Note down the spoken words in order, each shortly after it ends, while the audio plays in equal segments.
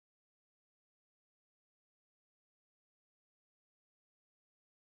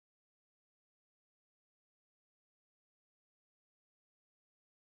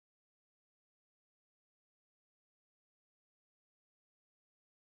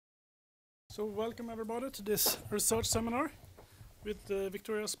So welcome everybody to this research seminar with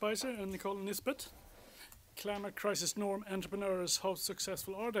Victoria Spicer and Nicole Nisbet. Climate crisis norm entrepreneurs, how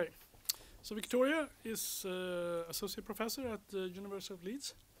successful are they? So Victoria is associate professor at the University of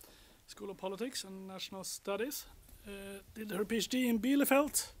Leeds, School of Politics and National Studies. Did her PhD in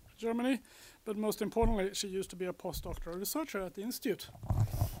Bielefeld, Germany, but most importantly, she used to be a postdoctoral researcher at the institute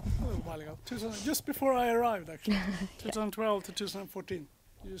a little while ago, just before I arrived actually, 2012 to 2014.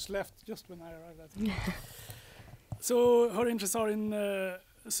 You just left just when I arrived, I think. So her interests are in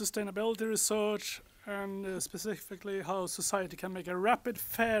sustainability research and specifically how society can make a rapid,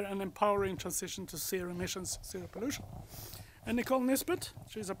 fair and empowering transition to zero emissions, zero pollution. And Nicole Nisbet,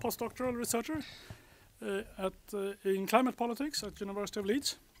 she's a postdoctoral researcher in climate politics at University of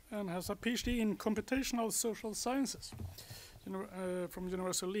Leeds and has a PhD in computational social sciences from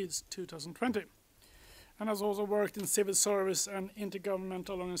University of Leeds 2020. And has also worked in civil service and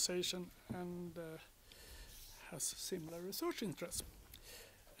intergovernmental organization and has similar research interests.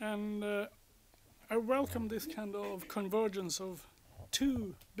 And I welcome this kind of convergence of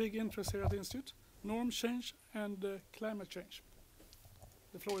two big interests here at the Institute, norm change and climate change.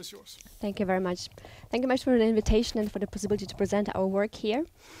 The floor is yours. Thank you very much. Thank you much for the invitation and for the possibility to present our work here.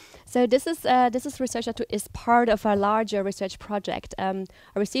 So this is research that is part of a larger research project. I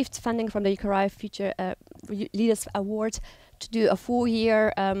received funding from the UKRI Future Leaders Award to do a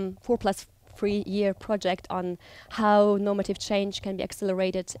 4-year, 4+3-year project on how normative change can be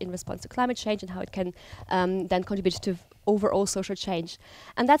accelerated in response to climate change and how it can then contribute to overall social change.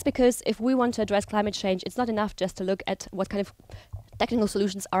 And that's because if we want to address climate change, it's not enough just to look at what kind of technical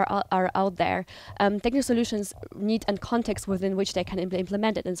solutions are out there. Technical solutions need a context within which they can be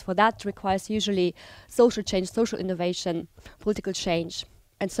implemented, and for that requires usually social change, social innovation, political change.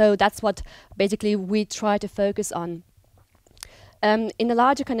 And so that's what basically we try to focus on. In the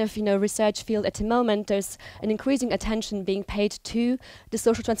larger kind of research field at the moment, there's an increasing attention being paid to the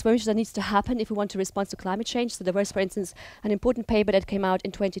social transformation that needs to happen if we want to respond to climate change. So there was, for instance, an important paper that came out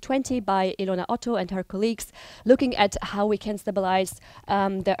in 2020 by Ilona Otto and her colleagues, looking at how we can stabilize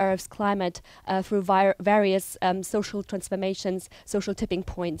the Earth's climate through various social transformations, social tipping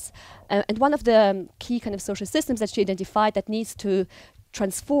points. And one of the key kind of social systems that she identified that needs to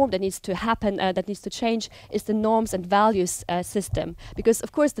transform, that needs to happen, that needs to change, is the norms and values system. Because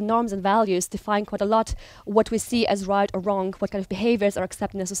of course the norms and values define quite a lot what we see as right or wrong, what kind of behaviors are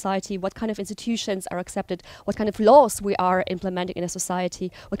accepted in a society, what kind of institutions are accepted, what kind of laws we are implementing in a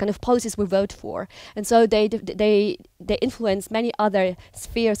society, what kind of policies we vote for. And so they influence many other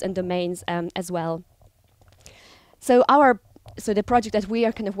spheres and domains as well. So the project that we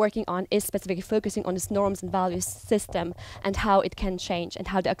are kind of working on is specifically focusing on this norms and values system and how it can change and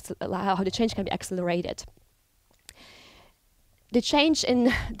how the change can be accelerated. The change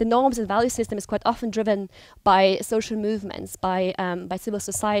in the norms and value system is quite often driven by social movements, by civil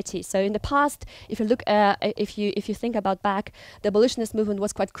society. So in the past, if you look, if you think about back, the abolitionist movement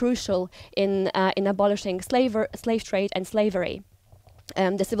was quite crucial in abolishing slave trade and slavery.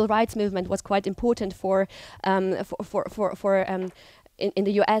 The civil rights movement was quite important in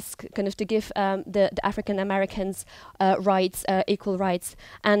the US, kind of to give the African Americans rights, equal rights,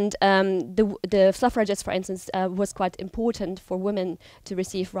 and the suffragettes, for instance, was quite important for women to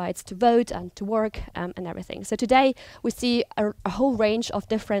receive rights to vote and to work and everything. So today we see a whole range of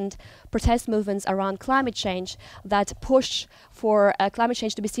different protest movements around climate change that push for climate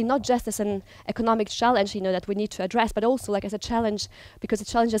change to be seen not just as an economic challenge, that we need to address, but also like as a challenge because it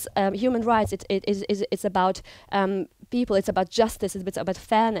challenges human rights. It's about people. It's about justice. It's about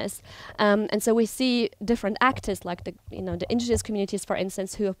fairness, and so we see different actors like the indigenous communities, for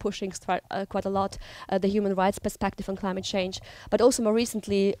instance, who are pushing quite a lot the human rights perspective on climate change, but also more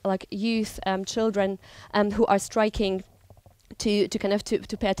recently like youth, children, who are striking to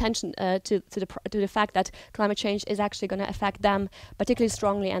pay attention to the fact that climate change is actually going to affect them particularly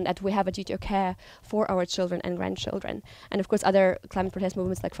strongly, and that we have a duty of care for our children and grandchildren, and of course other climate protest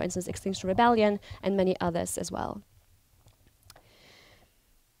movements like, for instance, Extinction Rebellion and many others as well.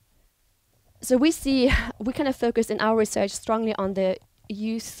 So we kind of focus in our research strongly on the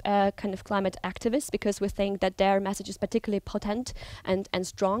youth kind of climate activists, because we think that their message is particularly potent and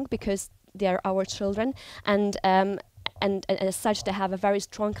strong because they are our children, and as such they have a very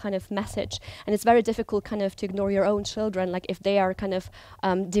strong kind of message, and it's very difficult kind of to ignore your own children, like if they are kind of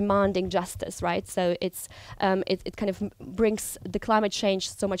demanding justice, right? So it kind of brings the climate change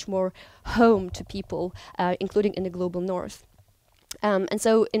so much more home to people, including in the global north. And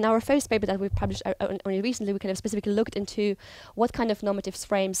so in our first paper that we published only recently, we kind of specifically looked into what kind of normative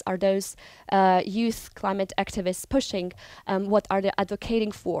frames are those youth climate activists pushing, what are they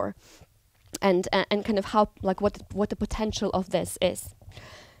advocating for. and kind of how, like, what the potential of this is.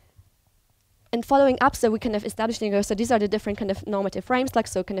 And following up, so we kind of establishing, so these are the different kind of normative frames, like,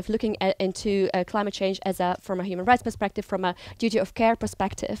 so kind of looking into climate change as from a human rights perspective, from a duty of care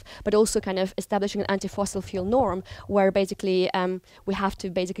perspective, but also kind of establishing an anti-fossil fuel norm, where basically we have to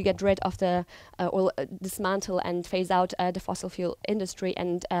basically get rid of the, or dismantle and phase out the fossil fuel industry,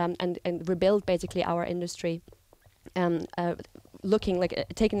 and rebuild basically our industry. Looking, like,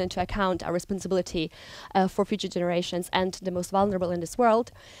 taking into account our responsibility for future generations and the most vulnerable in this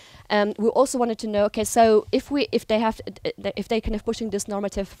world. We also wanted to know, okay, so if they kind of pushing this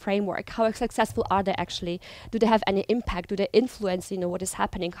normative framework, how successful are they actually? Do they have any impact? Do they influence, what is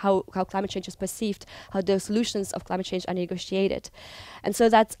happening? How climate change is perceived? How the solutions of climate change are negotiated? And so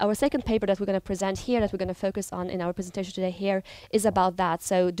that's our second paper that we're going to present here, that we're going to focus on in our presentation today here, is about that.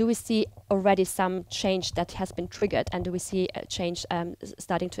 So do we see already some change that has been triggered, and do we see a change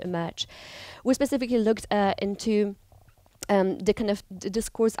starting to emerge? We specifically looked into the kind of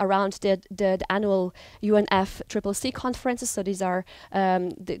discourse around the annual UNFCCC conferences. So these are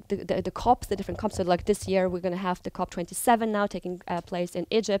the COPs, the different COPs. So like this year we're going to have the COP27 now taking place in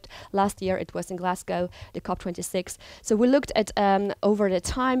Egypt. Last year it was in Glasgow, the COP26. So we looked at over the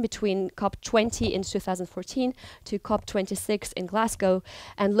time between COP20 in 2014 to COP26 in Glasgow,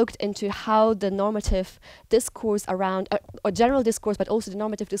 and looked into how the normative discourse around, or general discourse, but also the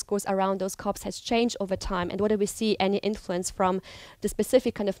normative discourse around those COPs has changed over time, and whether we see any influence from the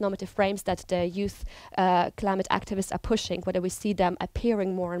specific kind of normative frames that the youth climate activists are pushing, whether we see them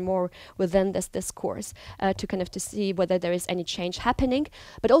appearing more and more within this discourse, to see whether there is any change happening.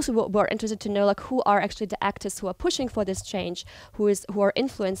 But also we're interested to know, like, who are actually the actors who are pushing for this change, who are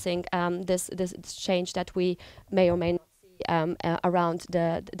influencing this change that we may or may not see around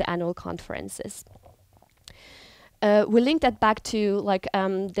the annual conferences. We link that back to, like,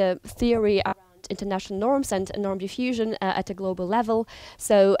 the theory around international norms and norm diffusion at a global level.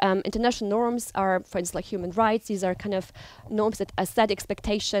 So international norms are, for instance, like human rights. These are kind of norms that set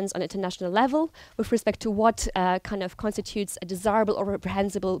expectations on international level with respect to what kind of constitutes a desirable or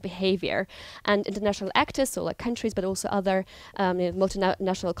reprehensible behavior. And international actors, so like countries, but also other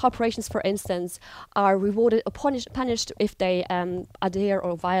multinational corporations, for instance, are rewarded or punished if they adhere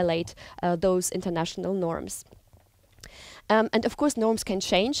or violate those international norms. And of course, norms can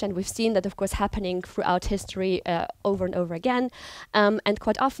change, and we've seen that, of course, happening throughout history over and over again. And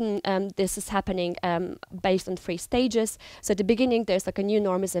quite often, this is happening based on 3 stages. So at the beginning, there's like a new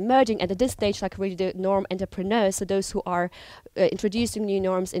norm is emerging, and at this stage, like really the norm entrepreneurs, so those who are introducing new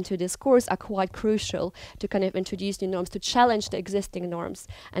norms into discourse, are quite crucial to kind of introduce new norms, to challenge the existing norms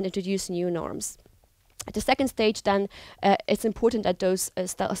and introduce new norms. At the second stage, then, it's important that those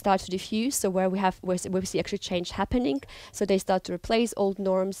start to diffuse. So where we see actually change happening, so they start to replace old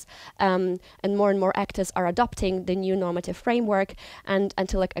norms, and more actors are adopting the new normative framework, and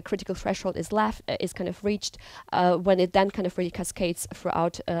until like a critical threshold is kind of reached, when it then kind of really cascades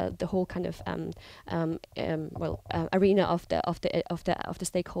throughout the whole kind of arena of the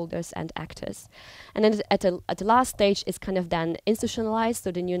stakeholders and actors. And then at the last stage is kind of then institutionalized.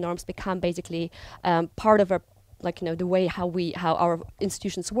 So the new norms become basically part of our, like, the way how our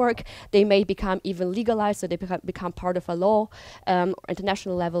institutions work. They may become even legalized, so they become part of a law,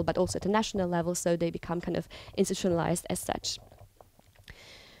 international level, but also at the national level, so they become kind of institutionalized as such.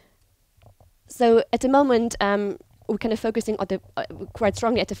 So at the moment, we're kind of focusing on quite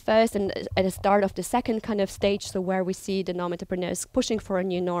strongly at the first and at the start of the second kind of stage, so where we see the norm entrepreneurs pushing for a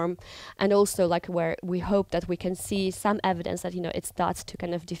new norm, and also like where we hope that we can see some evidence that it starts to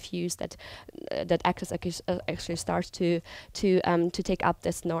kind of diffuse, that actors actually start to take up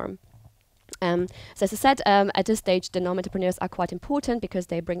this norm. So as I said, at this stage, the norm entrepreneurs are quite important because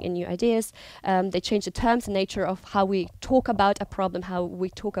they bring in new ideas. They change the terms and nature of how we talk about a problem, how we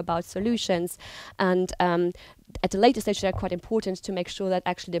talk about solutions, and at the later stage, they're quite important to make sure that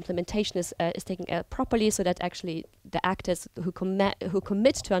actually the implementation is taken properly, so that actually the actors who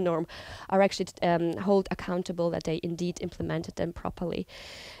commit to a norm are actually held accountable that they indeed implemented them properly.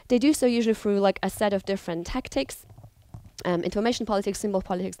 They do so usually through like a set of different tactics. Information politics, symbol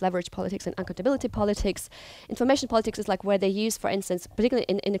politics, leverage politics, and accountability politics. Information politics is like where they use, for instance, particularly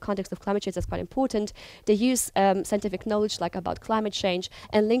in the context of climate change, that's quite important. They use scientific knowledge, like about climate change,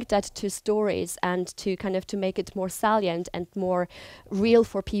 and link that to stories and to kind of to make it more salient and more real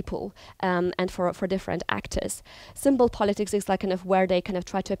for people and for different actors. Symbol politics is like kind of where they kind of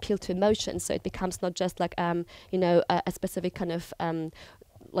try to appeal to emotions, so it becomes not just like a specific kind of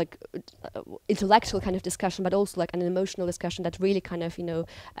intellectual kind of discussion, but also like an emotional discussion that really kind of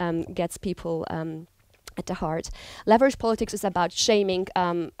gets people at the heart. Leverage politics is about shaming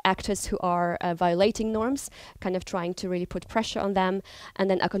actors who are violating norms, kind of trying to really put pressure on them. And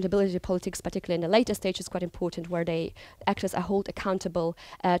then accountability politics, particularly in the later stage, is quite important, where actors are held accountable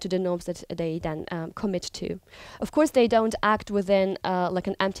to the norms that they then commit to. Of course, they don't act within like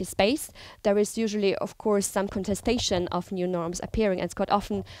an empty space. There is usually, of course, some contestation of new norms appearing, and it's quite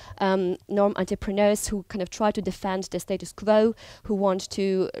often norm entrepreneurs who kind of try to defend the status quo, who want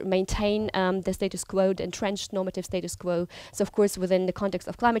to maintain the status quo, the entrenched normative status quo. So of course, within the context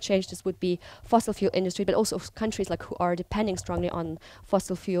of climate change, this would be fossil fuel industry, but also countries like who are depending strongly on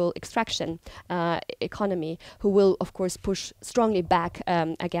fossil fuel extraction economy, who will of course push strongly back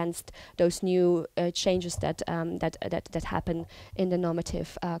against those new changes that happen in the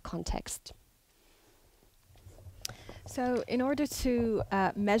normative context. So in order to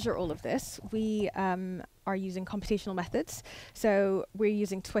measure all of this, we are using computational methods. So we're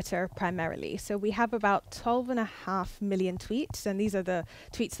using Twitter primarily. So we have about 12.5 million tweets, and these are the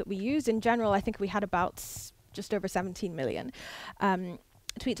tweets that we use. In general, I think we had about just over 17 million.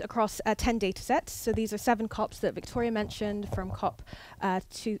 Tweets across 10 data sets. So these are 7 COPs that Victoria mentioned, from COP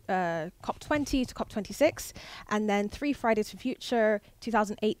to COP20 to COP26, and then 3 Fridays for Future,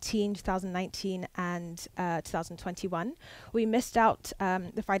 2018, 2019, and 2021. We missed out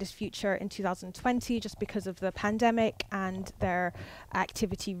the Fridays for Future in 2020 just because of the pandemic, and their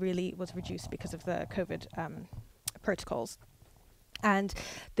activity really was reduced because of the COVID protocols. And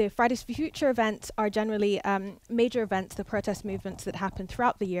the Fridays for Future events are generally major events, the protest movements that happen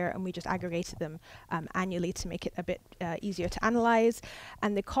throughout the year, and we just aggregated them annually to make it a bit easier to analyze.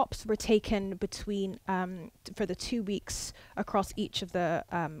 And the COPs were taken between, for the 2 weeks across each of the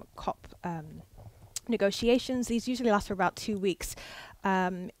COP negotiations. These usually last for about 2 weeks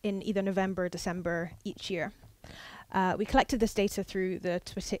in either November or December each year. We collected this data through the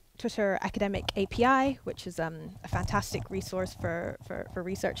Twitter Academic API, which is a fantastic resource for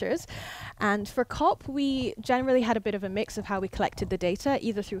researchers. And for COP, we generally had a bit of a mix of how we collected the data,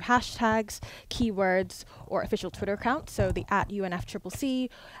 either through hashtags, keywords, or official Twitter account, so the @UNFCCC.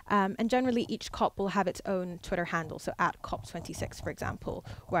 And generally, each COP will have its own Twitter handle, so @COP26, for example,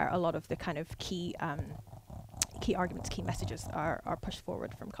 where a lot of the kind of key arguments, key messages are pushed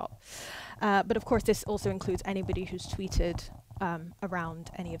forward from COP. But of course, this also includes anybody who's tweeted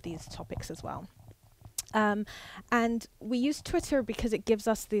around any of these topics as well. And we use Twitter because it gives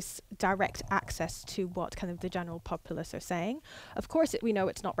us this direct access to what kind of the general populace are saying. Of course, we know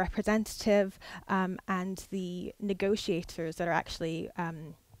it's not representative, and the negotiators that are actually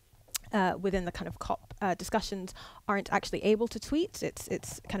within the kind of COP discussions aren't actually able to tweet.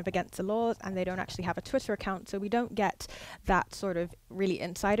 It's kind of against the laws, and they don't actually have a Twitter account, so we don't get that sort of really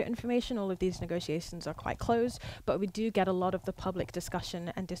insider information. All of these negotiations are quite closed, but we do get a lot of the public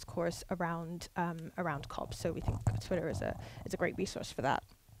discussion and discourse around COP. So we think Twitter is a great resource for that.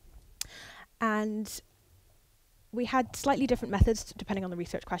 And we had slightly different methods depending on the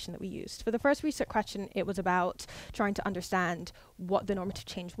research question that we used. For the first research question, it was about trying to understand what the normative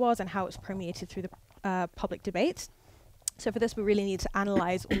change was and how it's permeated through the public debate. So for this, we really need to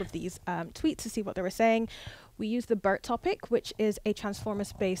analyze all of these tweets to see what they were saying. We used the BERT topic, which is a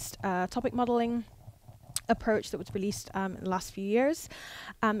transformist-based topic modeling approach that was released in the last few years.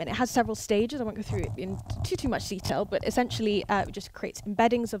 And it has several stages. I won't go through it in too much detail, but essentially it just creates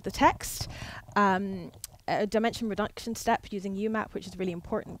embeddings of the text, a dimension reduction step using UMAP, which is really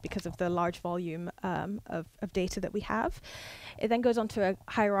important because of the large volume of data that we have. It then goes on to a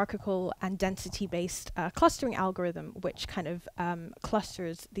hierarchical and density-based clustering algorithm, which kind of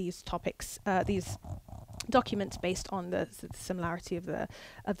clusters these topics, these documents based on the similarity of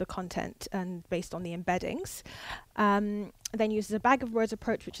the content and based on the embeddings. Then uses a bag of words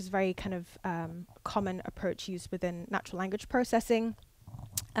approach, which is very kind of common approach used within natural language processing.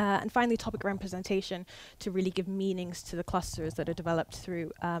 And finally, topic representation to really give meanings to the clusters that are developed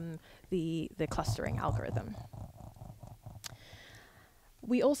through the clustering algorithm.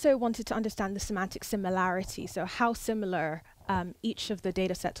 We also wanted to understand the semantic similarity, so how similar each of the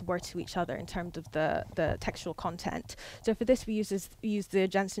data sets were to each other in terms of the textual content. So for this, we use the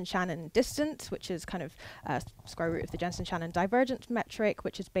Jensen-Shannon distance, which is kind of square root of the Jensen-Shannon divergence metric,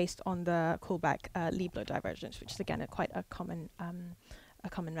 which is based on the Kullback-Leibler divergence, which is again quite a common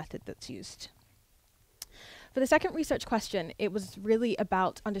method that's used. For the second research question, it was really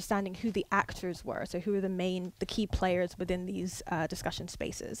about understanding who the actors were, so who are the key players within these discussion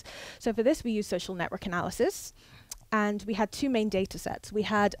spaces. So for this, we used social network analysis, and we had 2 main data sets. We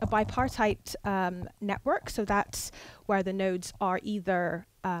had a bipartite network, so that's where the nodes are either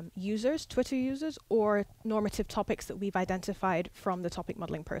users, Twitter users, or normative topics that we've identified from the topic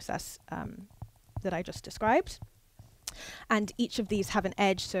modeling process that I just described. And each of these have an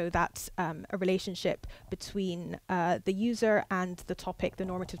edge, so that's a relationship between the user and the topic, the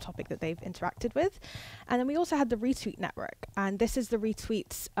normative topic that they've interacted with. And then we also had the retweet network, and this is the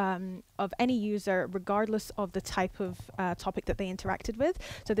retweets of any user regardless of the type of topic that they interacted with.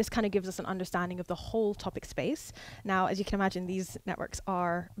 So this kind of gives us an understanding of the whole topic space. Now, as you can imagine, these networks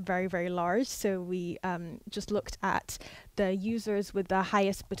are very, very large, so we just looked at the users with the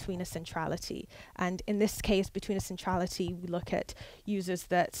highest between-us centrality. And in this case, between-us centrality, we look at users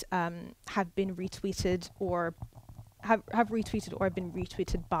that have been retweeted or have retweeted or been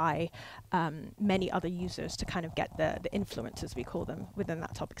retweeted by many other users to kind of get the influencers, we call them, within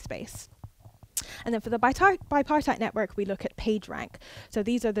that topic space. And then for the bipartite network, we look at PageRank. So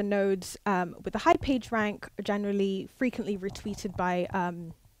these are the nodes with the high PageRank, generally frequently retweeted by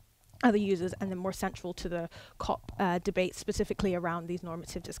other users, and then more central to the COP debate, specifically around these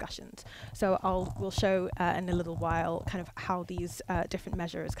normative discussions. So we'll show in a little while kind of how these different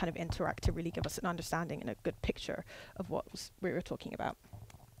measures kind of interact to really give us an understanding and a good picture of what we were talking about.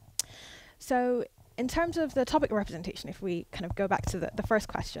 So in terms of the topic representation, if we kind of go back to the first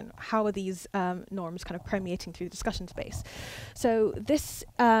question, how are these norms kind of permeating through the discussion space? So this,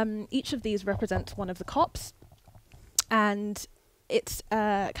 each of these represents one of the COPs, and it's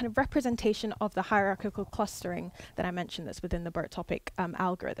a kind of representation of the hierarchical clustering that I mentioned that's within the BERT topic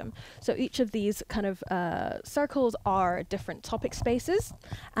algorithm. So each of these kind of circles are different topic spaces,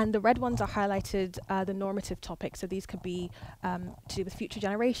 and the red ones are highlighted the normative topics. So these could be to do with future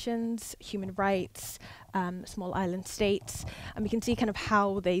generations, human rights, small island states, and we can see kind of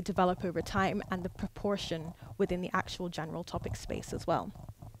how they develop over time and the proportion within the actual general topic space as well.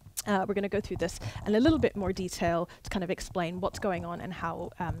 We're going to go through this in a little bit more detail to kind of explain what's going on and how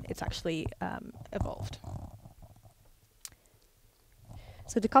it's actually evolved.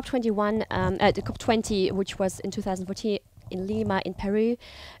 So the COP21, the COP20, which was in 2014 in Lima in Peru,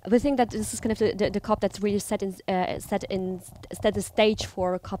 we think that this is kind of the COP that's really set the stage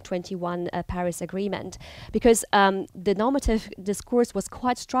for COP21 Paris Agreement, because the normative discourse was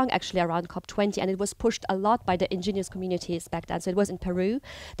quite strong actually around COP20, and it was pushed a lot by the indigenous communities back then. So it was in Peru.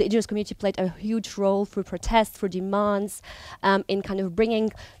 The indigenous community played a huge role through protests, through demands, in kind of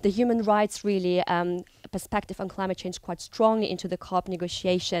bringing the human rights really perspective on climate change quite strongly into the COP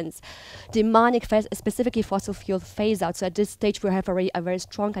negotiations, demanding specifically fossil fuel phase out. So at this stage, we have a very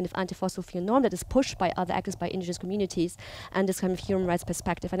strong kind of anti-fossil fuel norm that is pushed by other actors, by indigenous communities, and this kind of human rights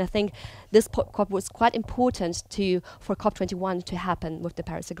perspective. And I think this COP was quite important for COP21 to happen with the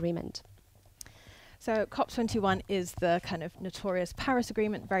Paris Agreement. So COP21 is the kind of notorious Paris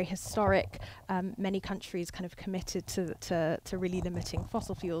Agreement, very historic. Many countries kind of committed to really limiting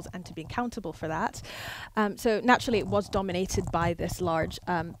fossil fuels and to be accountable for that. So naturally, it was dominated by this large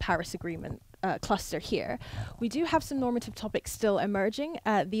Paris Agreement cluster here. We do have some normative topics still emerging.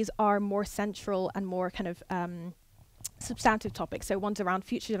 These are more central and more kind of substantive topics. So ones around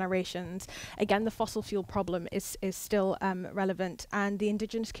future generations. Again, the fossil fuel problem is still relevant, and the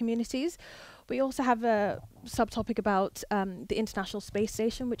indigenous communities. We also have a subtopic about the International Space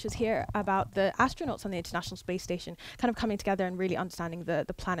Station, which is here, about the astronauts on the International Space Station kind of coming together and really understanding the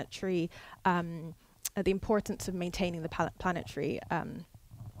planetary, the importance of maintaining the planetary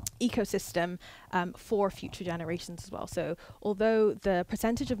ecosystem for future generations as well. So although the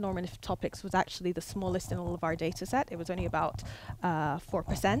percentage of normative topics was actually the smallest in all of our data set, it was only about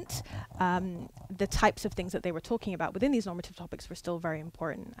 4%, the types of things that they were talking about within these normative topics were still very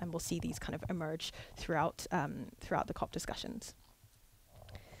important, and we'll see these kind of emerge throughout the COP discussions.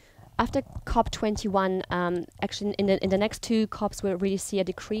 After COP21, actually in the next two COPs, we'll really see a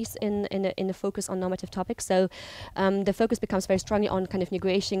decrease in the focus on normative topics. So the focus becomes very strongly on kind of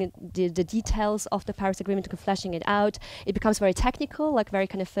negotiating the details of the Paris Agreement, fleshing it out. It becomes very technical, like very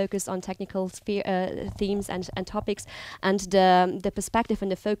kind of focused on technical themes and topics. And the perspective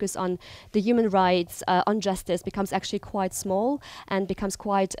and the focus on the human rights, on justice, becomes actually quite small and becomes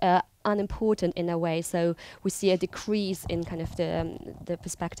quite unimportant in a way. So we see a decrease in kind of the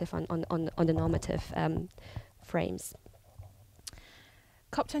perspective on the normative frames.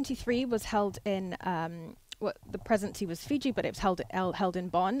 COP23 was held in the presidency was Fiji, but it was held in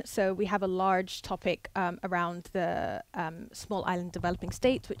Bonn. So we have a large topic around the small island developing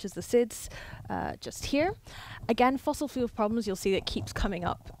states, which is the SIDS, just here. Again, fossil fuel problems, you'll see it keeps coming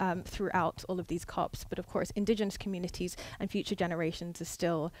up throughout all of these COPs. But of course, indigenous communities and future generations is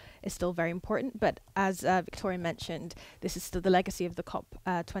still very important. But as Victoria mentioned, this is still the legacy of the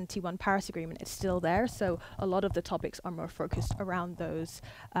COP21 Paris Agreement is still there. So a lot of the topics are more focused around those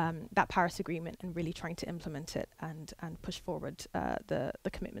that Paris Agreement and really trying to implement it and push forward the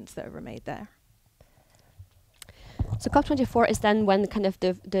commitments that were made there. So COP24 is then when kind of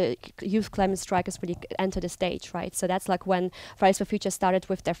the youth climate strikers really enter the stage, right? So that's like when Fridays for Future started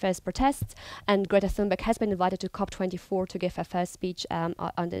with their first protests, and Greta Thunberg has been invited to COP24 to give her first speech on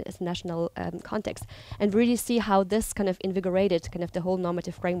the national context, and really see how this kind of invigorated kind of the whole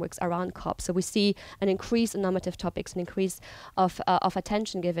normative frameworks around COP. So we see an increase in normative topics, an increase of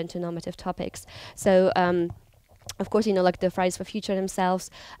attention given to normative topics. So of course, you know, like the Fridays for Future themselves,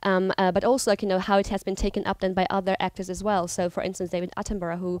 but also, like, you know, how it has been taken up then by other actors as well. So, for instance, David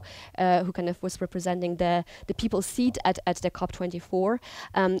Attenborough, who kind of was representing the people's seat at the COP24,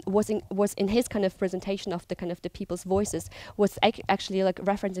 was in his kind of presentation of the people's voices, was actually like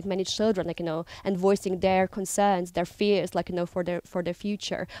referencing many children, like, you know, and voicing their concerns, their fears, like, you know, for their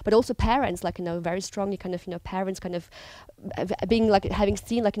future, but also parents, like, you know, very strongly kind of, you know, parents kind of being like having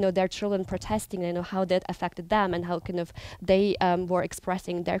seen, like, you know, their children protesting, you know, how that affected them and how kind of they were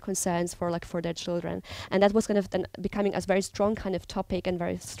expressing their concerns for their children. And that was kind of then becoming a very strong kind of topic and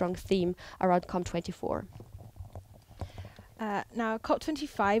very strong theme around COP24. Now,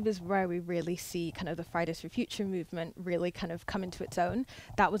 COP25 is where we really see kind of the Fridays for Future movement really kind of come into its own.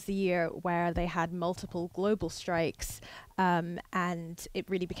 That was the year where they had multiple global strikes, and it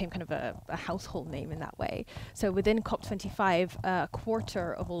really became kind of a household name in that way. So within COP25, a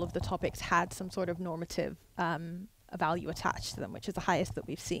quarter of all of the topics had some sort of normative value attached to them, which is the highest that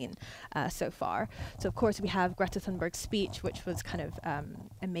we've seen so far. So of course we have Greta Thunberg's speech, which was kind of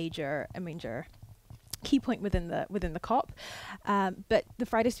a major key point within the COP, but the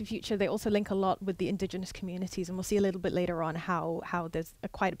Fridays for Future, they also link a lot with the indigenous communities, and we'll see a little bit later on how there's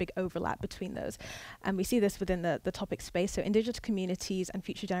quite a big overlap between those, and we see this within the topic space. So indigenous communities and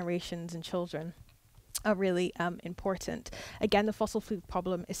future generations and children are really important. Again, the fossil fuel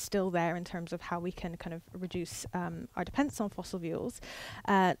problem is still there in terms of how we can kind of reduce our dependence on fossil fuels,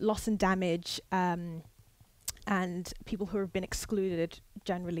 loss and damage, and people who have been excluded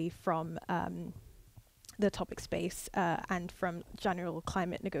generally from the topic space and from general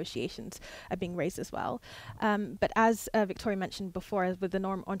climate negotiations are being raised as well. But as Victoria mentioned before, as with the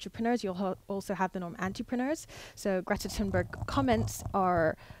norm entrepreneurs, you'll also have the norm antrepreneurs. So Greta Thunberg comments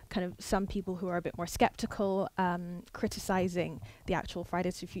are kind of some people who are a bit more skeptical, criticizing the actual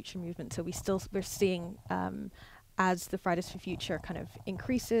Fridays for Future movement. So we're seeing as the Fridays for Future kind of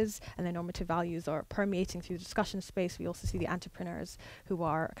increases and the normative values are permeating through the discussion space, we also see the entrepreneurs who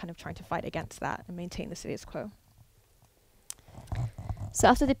are kind of trying to fight against that and maintain the status quo. So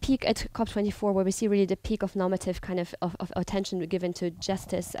after the peak at COP24, where we see really the peak of normative kind of attention given to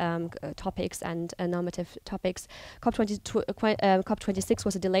justice topics and normative topics, COP26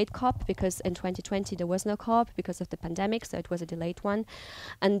 was a delayed COP because in 2020 there was no COP because of the pandemic, so it was a delayed one.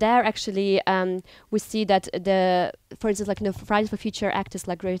 And there actually we see that for instance, like, you know, Fridays for Future actors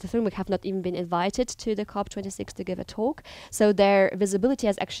like Greta Thunberg have not even been invited to the COP26 to give a talk. So their visibility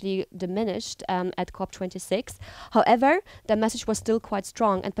has actually diminished at COP26. However, the message was still quite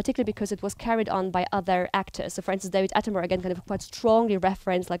strong, and particularly because it was carried on by other actors. So for instance, David Attenborough again kind of quite strongly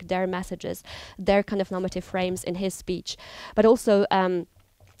referenced like their messages, their kind of normative frames in his speech. But also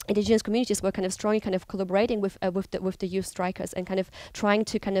indigenous communities were kind of strongly kind of collaborating with the youth strikers and kind of trying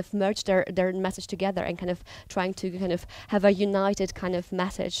to kind of merge their message together and kind of trying to kind of have a united kind of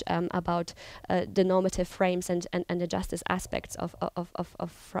message about the normative frames and the justice aspects of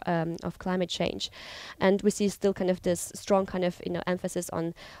climate change. And we see still kind of this strong kind of, you know, emphasis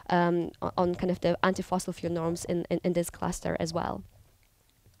on kind of the anti-fossil fuel norms in this cluster as well.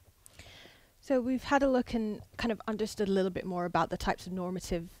 So we've had a look and kind of understood a little bit more about the types of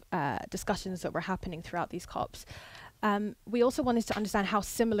normative discussions that were happening throughout these COPs. We also wanted to understand how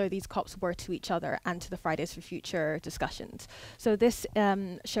similar these COPs were to each other and to the Fridays for Future discussions. So this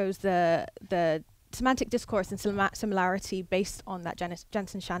shows the semantic discourse and similarity based on that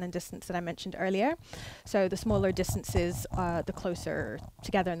Jensen-Shannon distance that I mentioned earlier. So the smaller distances, the closer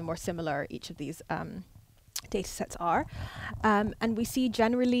together and the more similar each of these data sets are. And we see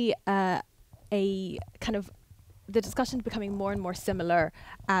generally a kind of the discussions becoming more and more similar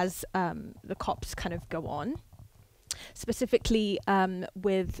as the COPs kind of go on. Specifically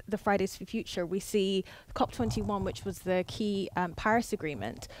with the Fridays for Future, we see COP21, which was the key Paris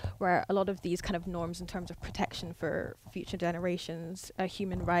Agreement, where a lot of these kind of norms in terms of protection for future generations,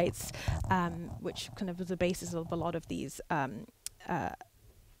 human rights, which kind of was the basis of a lot of these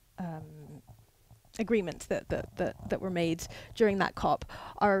agreements that were made during that COP,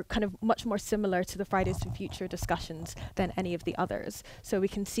 are kind of much more similar to the Fridays for Future discussions than any of the others. So we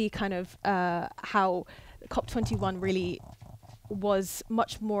can see kind of how COP21 really was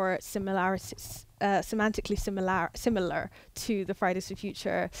much more semantically similar to the Fridays for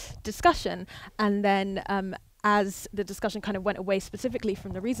Future discussion, and then as the discussion kind of went away specifically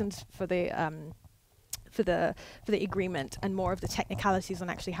from the reasons for the agreement and more of the technicalities on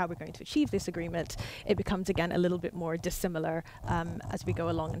actually how we're going to achieve this agreement, it becomes again a little bit more dissimilar as we go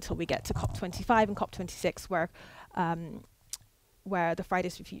along until we get to COP25 and COP26, where the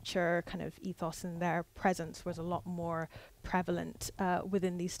Fridays for Future kind of ethos and their presence was a lot more prevalent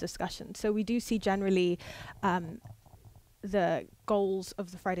within these discussions. So we do see generally the goals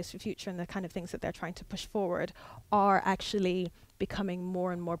of the Fridays for Future and the kind of things that they're trying to push forward are actually becoming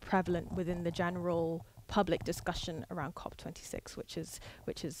more and more prevalent within the general public discussion around COP26, which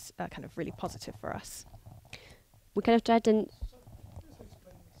is kind of really positive for us. We kind of tried to...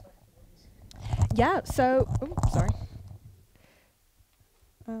 Yeah, so, sorry.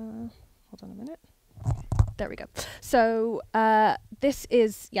 Hold on a minute. There we go. So this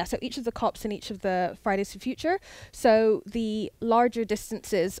is, so each of the COPs and each of the Fridays for Future. So the larger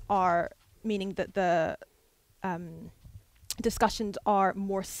distances are meaning that the discussions are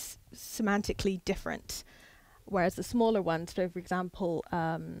more semantically different, whereas the smaller ones, so for example,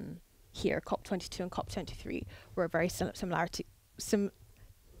 here, COP22 and COP23, were a very similarity.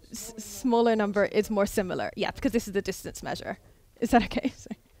 Smaller number is more similar. Yeah, because this is the distance measure. Is that okay?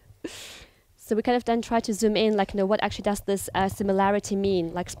 So we kind of then try to zoom in, like, what actually does this similarity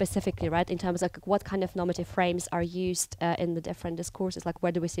mean, like specifically, right, in terms of like, what kind of normative frames are used in the different discourses, like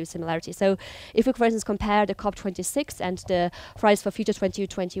where do we see similarity? So if we, for instance, compare the COP26 and the Fridays for Future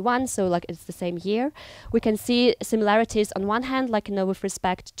 2021, so like it's the same year, we can see similarities on one hand, like, with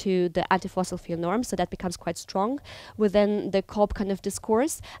respect to the anti-fossil fuel norms, so that becomes quite strong within the COP kind of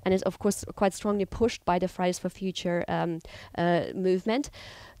discourse, and is of course quite strongly pushed by the Fridays for Future movement.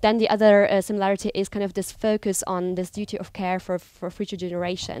 Then the other similarity is kind of this focus on this duty of care for future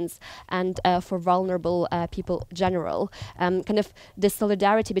generations and for vulnerable people general. Kind of this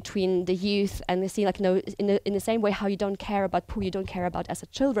solidarity between the youth and the scene, like, in the same way how you don't care about who you don't care about as a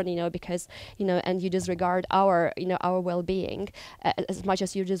children, because, and you disregard our well-being as much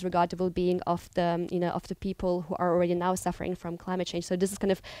as you disregard the well-being of the, of the people who are already now suffering from climate change. So this is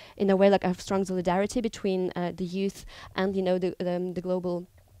kind of, in a way, like a strong solidarity between the youth and, the global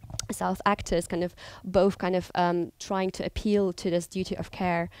South actors, kind of both kind of trying to appeal to this duty of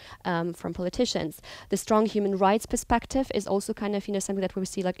care from politicians. The strong human rights perspective is also kind of something that we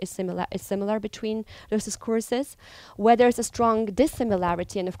see like is similar between those discourses. Where there's a strong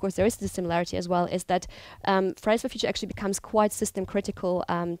dissimilarity, and of course there is dissimilarity as well, is that Fridays for Future actually becomes quite system critical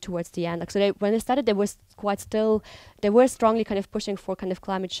towards the end. Like, so when they started, they were strongly kind of pushing for kind of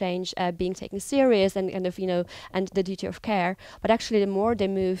climate change being taken serious and kind of and the duty of care. But actually, the more they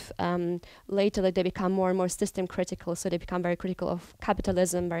move later, like, they become more and more system critical. So they become very critical of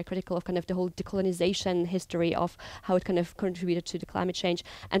capitalism, very critical of kind of the whole decolonization history of how it kind of contributed to the climate change.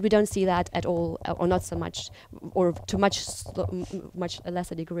 And we don't see that at all, or not so much, or to much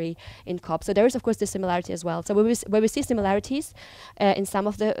lesser degree in COP. So there is of course this similarity as well. So where we see similarities in some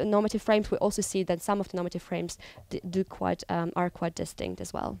of the normative frames, we also see that some of the normative frames are quite distinct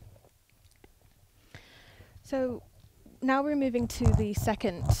as well. So now we're moving to the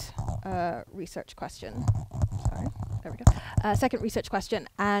second research question. Sorry, there we go. Second research question,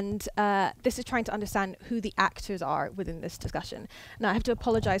 and this is trying to understand who the actors are within this discussion. Now I have to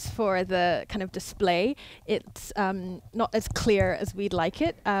apologize for the kind of display. It's not as clear as we'd like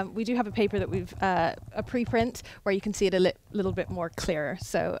it. We do have a paper that we've, a preprint, where you can see it a little bit more clearer,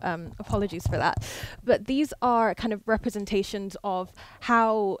 so apologies for that. But these are kind of representations of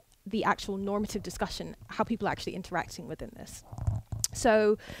how the actual normative discussion, how people are actually interacting within this.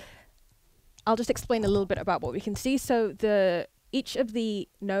 So I'll just explain a little bit about what we can see. So each of the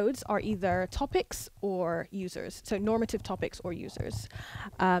nodes are either topics or users, so normative topics or users.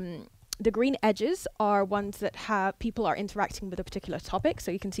 The green edges are ones that have people are interacting with a particular topic.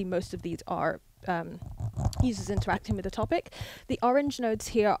 So you can see most of these are users interacting with the topic. The orange nodes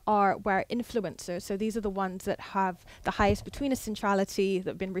here are where influencers, so these are the ones that have the highest between us centrality, that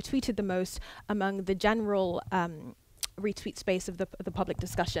have been retweeted the most among the general retweet space of the public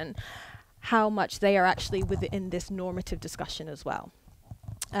discussion, how much they are actually within this normative discussion as well.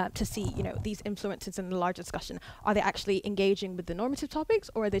 To see, these influencers in the larger discussion, are they actually engaging with the normative topics,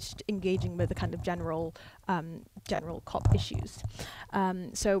 or are they just engaging with the kind of general COP issues?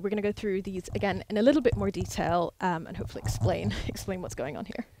 So we're going to go through these again in a little bit more detail and hopefully explain what's going on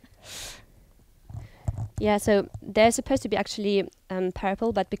here. Yeah, so they're supposed to be actually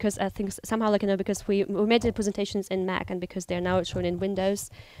purple, but because I think somehow, like, because we made the presentations in Mac, and because they're now shown in Windows,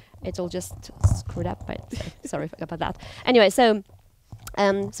 it's all just screwed up. But sorry about that. Anyway, so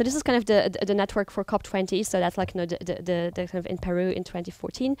So this is kind of the network for COP20. So that's like the kind of in Peru in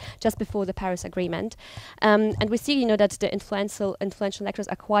 2014, just before the Paris Agreement, and we see that the influential networks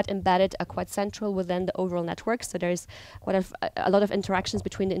are quite embedded, are quite central within the overall network. So there's a lot of interactions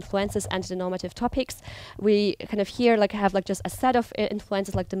between the influencers and the normative topics. We kind of here have just a set of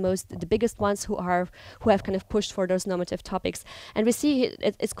influencers, like the biggest ones who have kind of pushed for those normative topics, and we see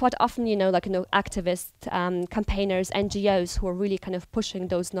it's quite often activists, campaigners, NGOs who are really kind of pushing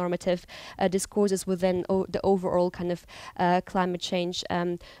those normative discourses within the overall kind of climate change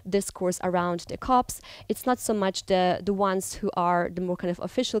discourse around the COPs. It's not so much the ones who are the more kind of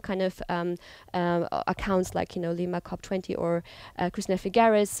official kind of accounts, like Lima COP20 or Cristina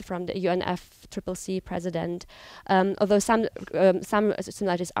Figueres from the UNFCCC president. Although some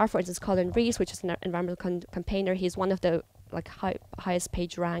similarities are, for instance, Colin Rees, which is an environmental campaigner. He's one of the highest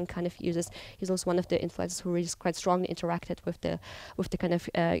page rank kind of users. He's also one of the influencers who really quite strongly interacted with the kind of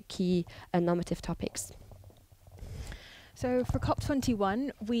key normative topics. So for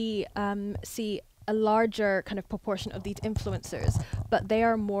COP21, we see a larger kind of proportion of these influencers, but they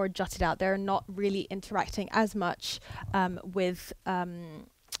are more jutted out. They're not really interacting as much with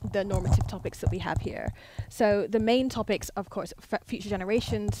the normative topics that we have here. So the main topics, of course, future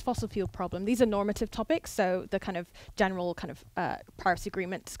generations, fossil fuel problem. These are normative topics. So the kind of general kind of Paris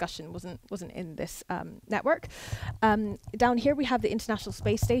Agreement discussion wasn't in this network. Down here we have the International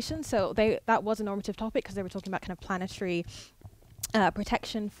Space Station. So that was a normative topic because they were talking about kind of planetary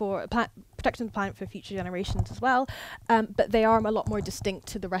protection of the planet for future generations as well. But they are a lot more distinct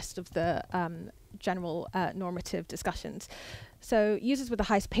to the rest of the general normative discussions. So users with the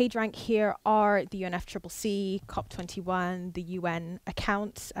highest page rank here are the UNFCCC, COP21, the UN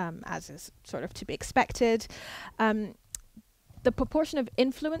accounts, as is sort of to be expected. The proportion of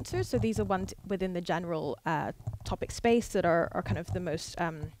influencers, so these are ones within the general topic space that are kind of the most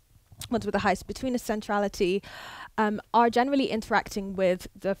ones with the highest between centrality, are generally interacting with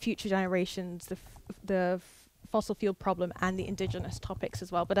the future generations, the fossil fuel problem and the indigenous topics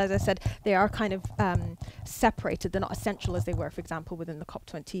as well. But as I said, they are kind of separated. They're not essential as they were, for example, within the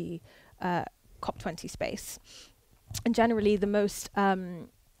COP20 space. And generally, the most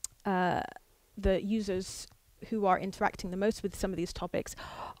the users who are interacting the most with some of these topics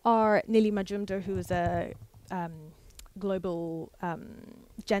are Nili Majumder, who is a global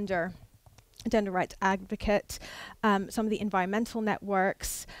gender rights advocate, some of the environmental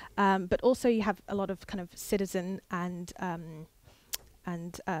networks, but also you have a lot of kind of citizen and kind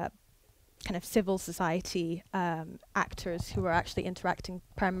of civil society actors who are actually interacting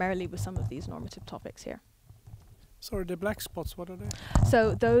primarily with some of these normative topics here. Sorry, the black spots, what are they?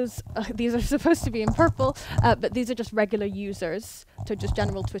 So those, these are supposed to be in purple, but these are just regular users, so just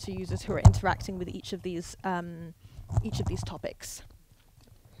general Twitter users who are interacting with each of these topics.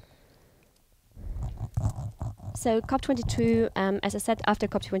 So COP22, as I said, after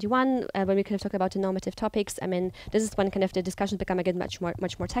COP21, when we kind of talk about the normative topics, I mean, this is when kind of the discussions become again much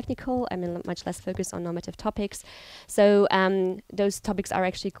more technical. I mean, much less focused on normative topics. So those topics are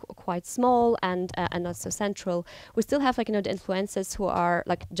actually quite small and not so central. We still have the influencers who are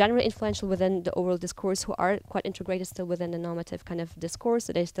generally influential within the overall discourse, who are quite integrated still within the normative kind of discourse.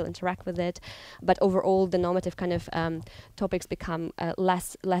 So they still interact with it, but overall the normative kind of topics become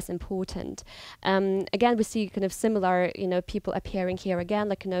less important. Again, we see kind of similar, people appearing here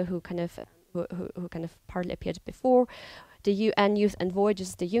again, who kind of partly appeared before. The UN Youth Envoy,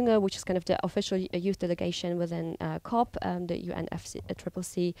 just the Junge, which is kind of the official youth delegation within COP, the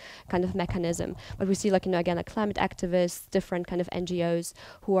UNFCCC kind of mechanism. But we see, again, climate activists, different kind of NGOs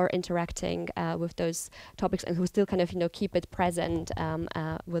who are interacting with those topics and who still kind of, keep it present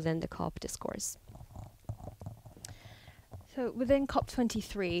within the COP discourse. So within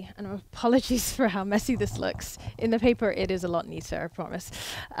COP23, and apologies for how messy this looks, in the paper it is a lot neater, I promise.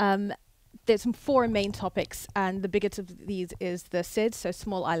 There's some 4 main topics, and the biggest of these is the SIDS, so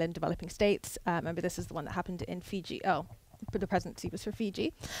Small Island Developing States. Remember, this is the one that happened in Fiji. Oh, the presidency was for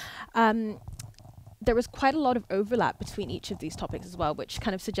Fiji. There was quite a lot of overlap between each of these topics as well, which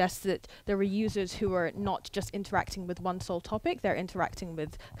kind of suggests that there were users who were not just interacting with one sole topic, they're interacting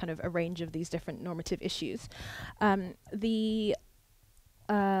with kind of a range of these different normative issues. The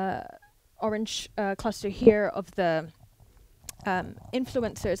orange cluster here of the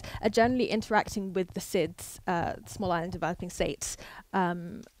influencers are generally interacting with the SIDS, Small Island Developing States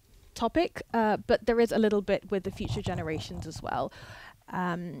topic, but there is a little bit with the future generations as well.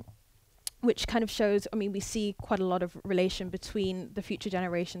 Which kind of shows, we see quite a lot of relation between the future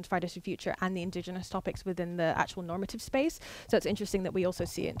generations, Fridays for Future, and the indigenous topics within the actual normative space. So it's interesting that we also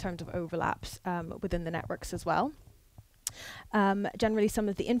see it in terms of overlaps within the networks as well. Generally, some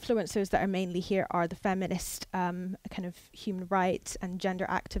of the influencers that are mainly here are the feminist kind of human rights and gender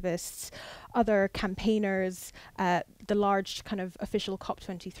activists, other campaigners, the large kind of official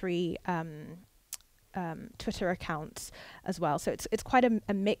COP23 Twitter accounts as well. So it's quite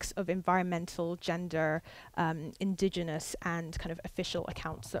a mix of environmental, gender, indigenous, and kind of official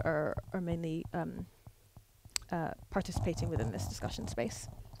accounts that are mainly participating within this discussion space.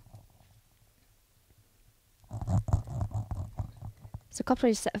 So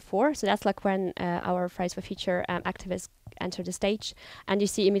COP24, so that's like when our Fridays for Future activists enter the stage, and you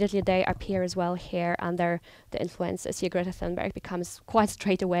see immediately they appear as well here under the influence. As Greta Thunberg becomes quite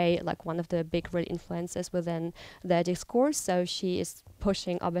straight away like one of the big real influences within the discourse. So she is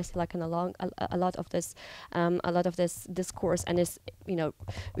pushing obviously like a lot of this discourse, and is, you know,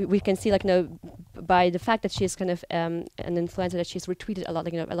 we can see like, you know, by the fact that she's kind of an influencer, that she's retweeted a lot,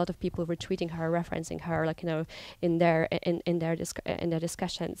 like, you know, a lot of people retweeting her, referencing her, like, you know, in their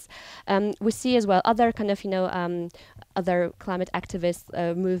discussions. We see as well other kind of, you know, other climate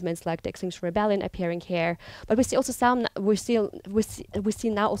activist movements like the Extinction Rebellion appearing here, but we see also we see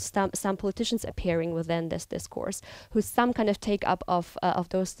now also some politicians appearing within this discourse, who some kind of take up of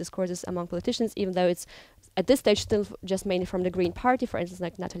those discourses among politicians, even though it's at this stage still just mainly from the Green Party, for instance,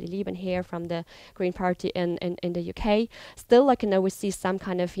 like Natalie Lieben here from the Green Party in the UK. Still, like, you know, we see some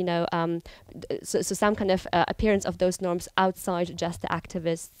kind of, you know, so some kind of appearance of those norms outside just the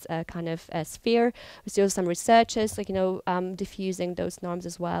activists kind of sphere. We see also some researchers, like, you know, diffusing those norms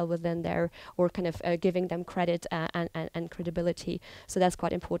as well within their, or kind of giving them credit and credibility. So that's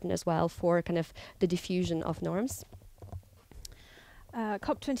quite important as well for kind of the diffusion of norms.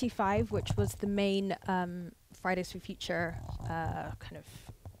 COP25, which was the main Fridays for Future kind of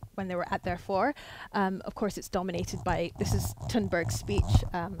when they were at their fore. Of course, it's dominated by, this is Thunberg's speech,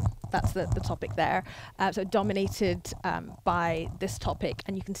 that's the topic there. So dominated by this topic,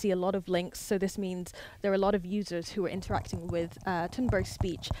 and you can see a lot of links. So this means there are a lot of users who are interacting with Thunberg's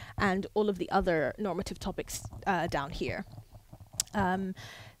speech and all of the other normative topics down here.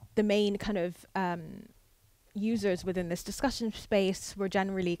 The main kind of users within this discussion space were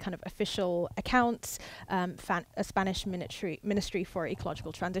generally kind of official accounts, a Spanish Ministry for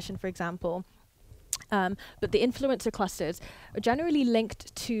Ecological Transition, for example. But the influencer clusters are generally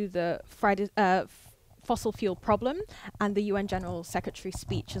linked to the fossil fuel problem and the UN General Secretary's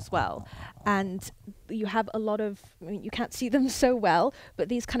speech as well. And you have a lot of, I mean, you can't see them so well, but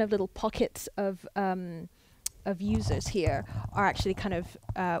these kind of little pockets of users here are actually kind of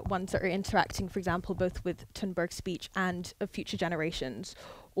ones that are interacting, for example, both with Thunberg's speech and of future generations,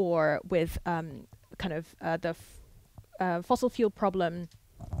 or with kind of the fossil fuel problem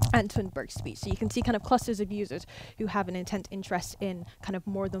and Thunberg's speech. So you can see kind of clusters of users who have an intent interest in kind of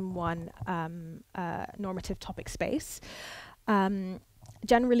more than one normative topic space.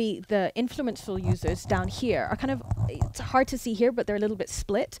 Generally, the influential users down here are kind of, it's hard to see here, but they're a little bit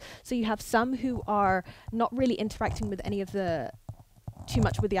split. So you have some who are not really interacting with any of the, too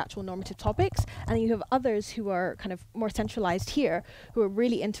much with the actual normative topics, and you have others who are kind of more centralized here, who are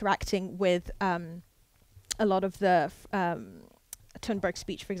really interacting with a lot of the Thunberg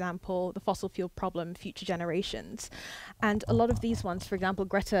speech, for example, the fossil fuel problem, future generations. And a lot of these ones, for example,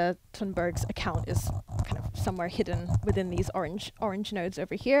 Greta Thunberg's account is kind of somewhere hidden within these orange nodes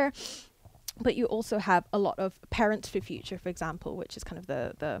over here. But you also have a lot of Parents for Future, for example, which is kind of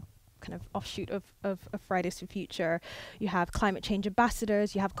the kind of offshoot of Fridays for Future. You have climate change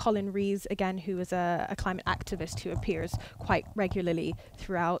ambassadors. You have Colin Rees, again, who is a climate activist who appears quite regularly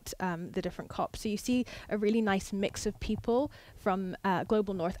throughout the different COPs. So you see a really nice mix of people from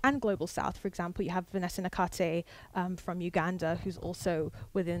Global North and Global South. For example, you have Vanessa Nakate from Uganda, who's also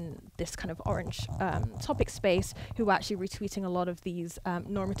within this kind of orange topic space, who are actually retweeting a lot of these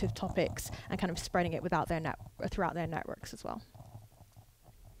normative topics and kind of spreading it throughout their networks as well.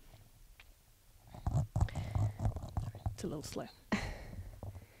 It's a little slow.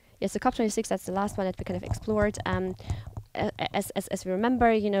 Yes, so COP26, that's the last one that we kind of explored. As we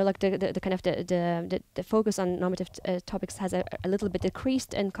remember, you know, like the kind of the focus on normative topics has a little bit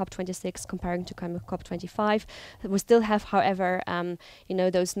decreased in COP26 comparing to kind of COP25. We still have, however, you know,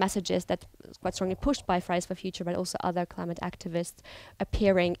 those messages that quite strongly pushed by Fridays for Future, but also other climate activists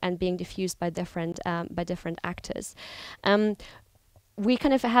appearing and being diffused by different actors. we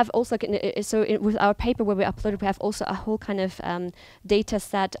kind of have also, with our paper where we uploaded, we have also a whole kind of data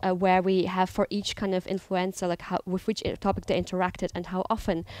set where we have for each kind of influencer, like how, with which topic they interacted and how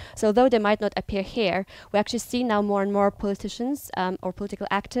often. So although they might not appear here, we actually see now more and more politicians or political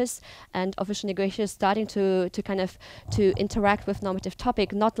actors and official negotiators starting to interact with normative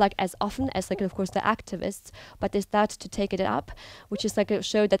topic, not like as often as like of course the activists, but they start to take it up, which is like a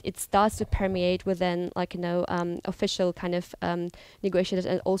show that it starts to permeate within like official kind of negotiators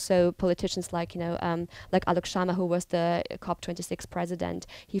and also politicians like like Alok Sharma, who was the COP26 president.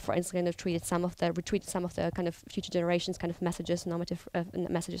 He, for instance, kind of retweeted some of the kind of future generations kind of messages, normative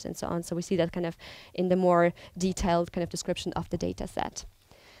messages, and so on. So we see that kind of in the more detailed kind of description of the data set.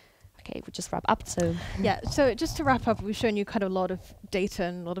 Okay, we'll just wrap up. So yeah, so just to wrap up, we've shown you kind of a lot of data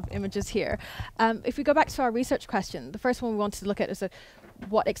and a lot of images here. If we go back to our research question, the first one we wanted to look at is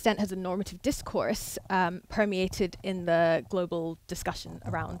what extent has a normative discourse permeated in the global discussion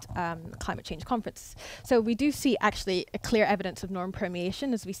around climate change conference? So we do see actually a clear evidence of norm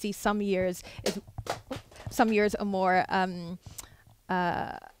permeation, as we see some years are more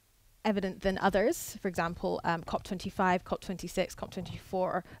evident than others. For example, COP25, COP26, COP24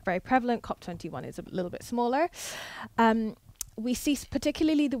 are very prevalent. COP21 is a little bit smaller. We see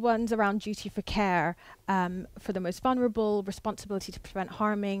particularly the ones around duty for care for the most vulnerable, responsibility to prevent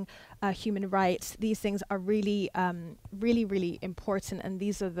harming, human rights. These things are really, really important, and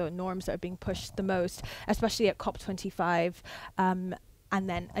these are the norms that are being pushed the most, especially at COP25, and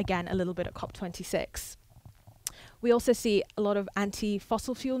then again a little bit at COP26. We also see a lot of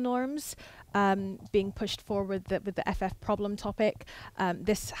anti-fossil fuel norms being pushed forward with the FF problem topic.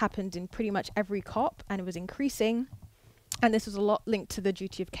 This happened in pretty much every COP, and it was increasing. And this was a lot linked to the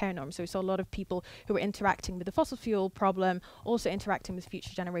duty of care norm. So we saw a lot of people who were interacting with the fossil fuel problem, also interacting with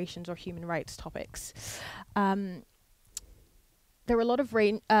future generations or human rights topics. There were a lot of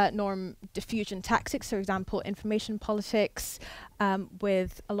norm diffusion tactics, for example, information politics,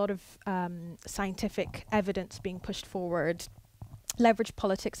 with a lot of scientific evidence being pushed forward. Leverage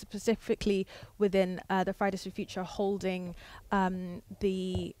politics, specifically within the Fridays for Future, holding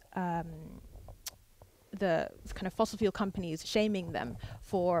the kind of fossil fuel companies, shaming them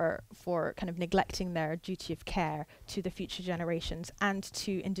for kind of neglecting their duty of care to the future generations and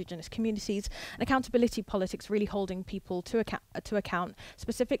to indigenous communities. And accountability politics, really holding people to account,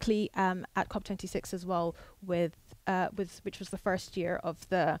 specifically at COP26 as well, with which was the first year of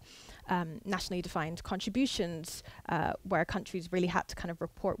the nationally defined contributions, where countries really had to kind of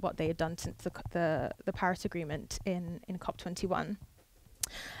report what they had done since the Paris Agreement in COP21.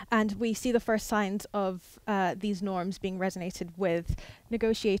 And we see the first signs of these norms being resonated with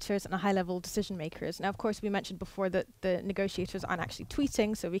negotiators and high-level decision makers. Now, of course, we mentioned before that the negotiators aren't actually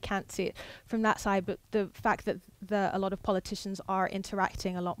tweeting, so we can't see it from that side, but the fact that a lot of politicians are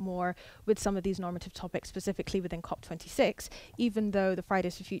interacting a lot more with some of these normative topics, specifically within COP26, even though the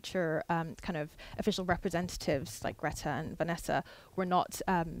Fridays for Future kind of official representatives like Greta and Vanessa were not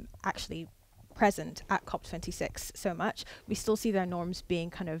actually present at COP26 so much, we still see their norms being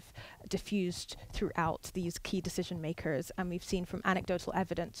kind of diffused throughout these key decision makers. And we've seen from anecdotal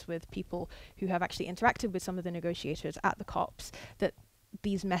evidence with people who have actually interacted with some of the negotiators at the COPs that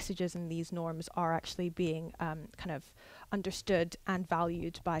these messages and these norms are actually being kind of understood and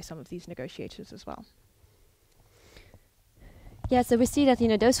valued by some of these negotiators as well. Yeah, so we see that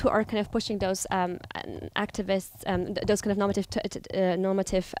those who are kind of pushing those activists, those kind of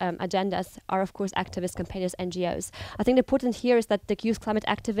normative agendas are of course activists, campaigners, NGOs. I think the important here is that the youth climate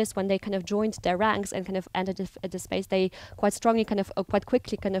activists, when they kind of joined their ranks and kind of entered the space, they quite strongly quite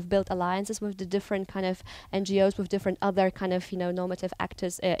quickly built alliances with the different kind of NGOs, with different other kind of normative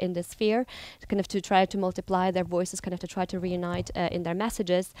actors in the sphere, to try to multiply their voices, to try to reunite in their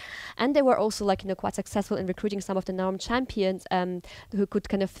messages. And they were also quite successful in recruiting some of the norm champions who could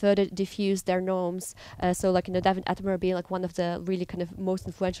kind of further diffuse their norms. So David Attenborough being one of the really kind of most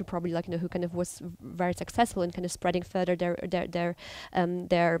influential, probably who kind of was very successful in kind of spreading further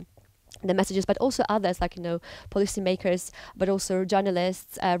the messages, but also others policymakers, but also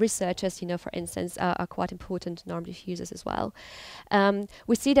journalists, researchers, for instance, are quite important norm diffusers as well.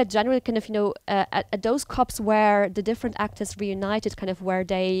 We see that generally at those COPs where the different actors reunited, where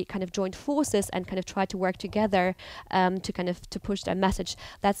they joined forces and tried to work together to push their message,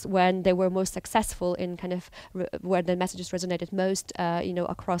 that's when they were most successful in where the messages resonated most,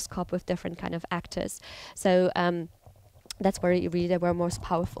 across COP with different kind of actors. So That's where really they were most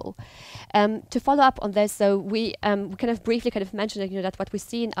powerful. To follow up on this, so we kind of briefly kind of mentioned that what we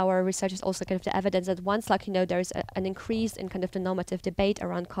see in our research is also kind of the evidence that once there's an increase in kind of the normative debate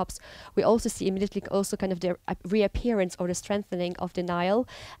around COPs, we also see immediately also kind of the reappearance or the strengthening of denial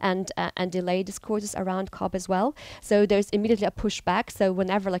and delay discourses around COP as well. So there's immediately a pushback. So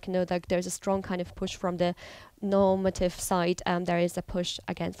whenever there's a strong kind of push from the normative side, there is a push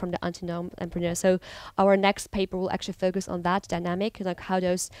again from the anti-norm entrepreneur. So our next paper will actually focus on that dynamic, like how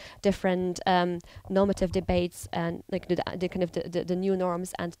those different normative debates and like the new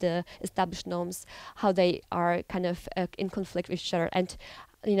norms and the established norms, how they are kind of in conflict with each other, and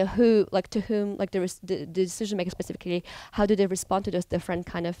who, to whom, the decision makers specifically, how do they respond to those different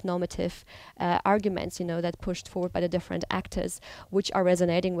kind of normative arguments, that pushed forward by the different actors, which are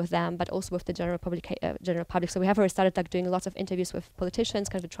resonating with them, but also with the general public. So we have already started doing lots of interviews with politicians,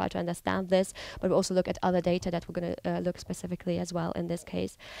 kind of to try to understand this, but we also look at other data that we're going to look specifically as well in this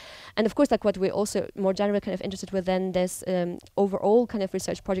case. And of course, what we're also more generally kind of interested within this overall kind of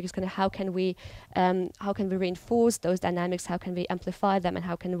research project is kind of how can we reinforce those dynamics, how can we amplify them, and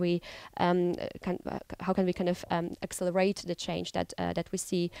how can we kind of accelerate the change that we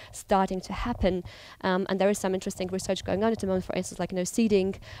see starting to happen. And there is some interesting research going on at the moment, for instance,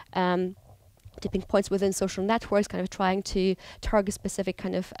 seeding tipping points within social networks, kind of trying to target specific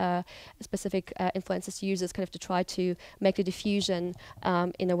kind of influencers, users, kind of to try to make the diffusion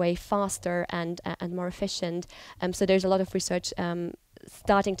in a way faster and more efficient. So there's a lot of research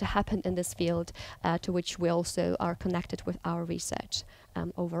starting to happen in this field, to which we also are connected with our research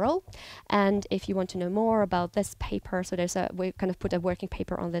overall. And if you want to know more about this paper, so we kind of put a working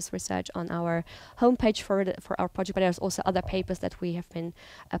paper on this research on our homepage for our project, but there's also other papers that we have been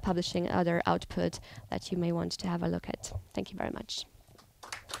publishing, other output that you may want to have a look at. Thank you very much.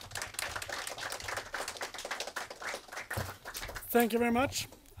 Thank you very much.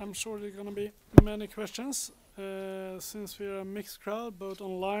 I'm sure there are going to be many questions. Since we're a mixed crowd, both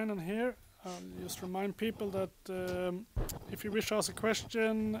online and here, just remind people that if you wish to ask a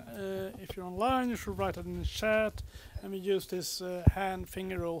question, if you're online, you should write it in the chat, and we use this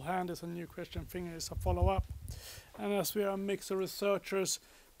finger roll. Hand is a new question, finger is a follow-up. And as we are a mix of researchers,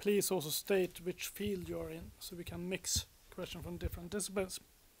 please also state which field you're in, so we can mix questions from different disciplines.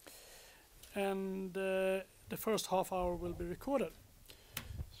 And the first half hour will be recorded.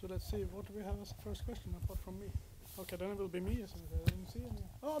 So let's see, what do we have as the first question apart from me? Okay, then it will be me. I didn't see any.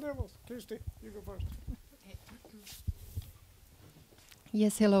 Oh, there was Kirsti. You go first.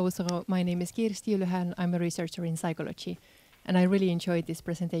 Yes, hello. So my name is Kirsti Ylöhän. I'm a researcher in psychology, and I really enjoyed this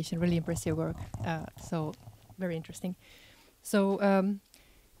presentation. Really impressive work. So very interesting. So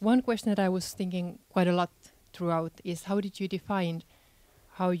one question that I was thinking quite a lot throughout is how you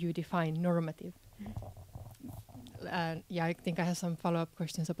define normative? Yeah, I think I have some follow-up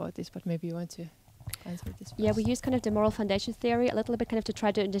questions about this, but maybe you want to answer this first. Yeah, we use kind of the moral foundation theory a little bit, kind of to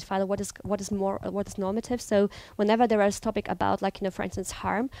try to identify what is normative. So whenever there is topic about, for instance,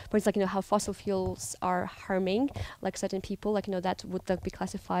 harm, for instance, how fossil fuels are harming certain people, that would be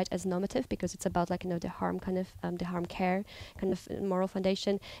classified as normative because it's about the harm kind of the harm care kind of moral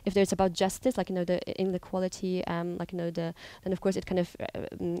foundation. If there's about justice, the inequality, then of course it kind of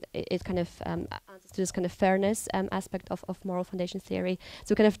answers to this kind of fairness aspect of moral foundation theory.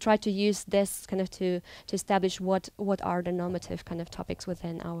 So we kind of try to use this kind of to establish what are the normative kind of topics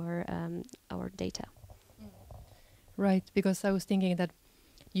within our data. Right, because I was thinking that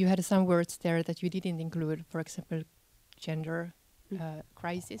you had some words there that you didn't include, for example, gender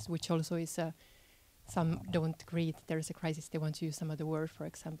crisis, which also is some don't agree that there is a crisis, they want to use some other word, for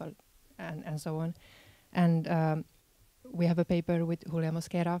example, and so on. And we have a paper with Julia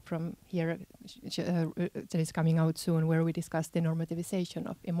Mosquera from here that is coming out soon, where we discuss the normativization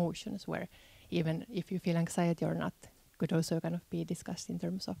of emotions, where even if you feel anxiety or not, could also kind of be discussed in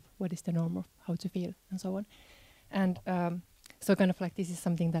terms of what is the norm of how to feel and so on. And so kind of this is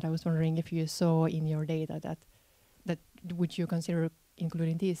something that I was wondering if you saw in your data that would you consider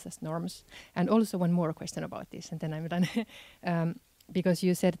including these as norms? And also one more question about this, and then I'm done. Because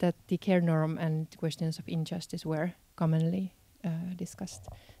you said that the care norm and questions of injustice were commonly discussed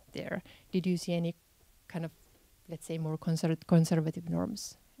there. Did you see any kind of, let's say, more conservative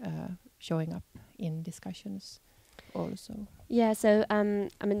norms showing up in discussions also? Yeah, so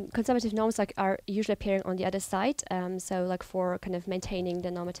conservative norms are usually appearing on the other side. So for kind of maintaining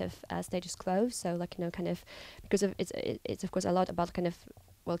the normative status quo. So kind of because of it's of course a lot about kind of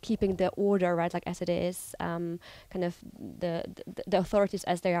well, keeping the order, right, like as it is, kind of the authorities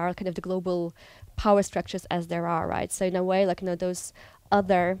as they are, kind of the global power structures as there are, right? So in a way, like, those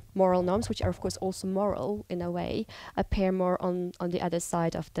other moral norms, which are of course also moral in a way, appear more on the other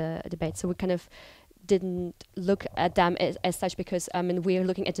side of the debate. So we kind of didn't look at them as such, because we're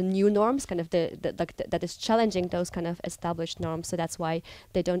looking at the new norms, kind of that is challenging those kind of established norms. So that's why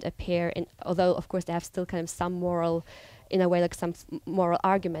they don't appear in, although of course they have still kind of some moral, in a way, like some moral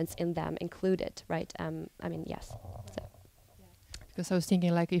arguments in them included, right? Yes. So. Because I was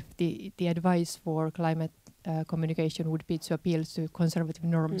thinking, like, if the advice for climate communication would be to appeal to conservative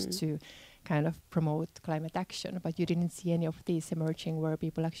norms to kind of promote climate action, but you didn't see any of these emerging where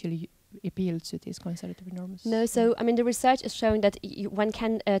people actually appeal to these conservative norms. No, so the research is showing that one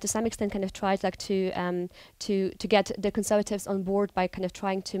can, to some extent, kind of try like to get the conservatives on board by kind of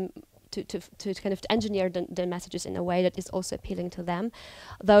trying to kind of engineer the messages in a way that is also appealing to them.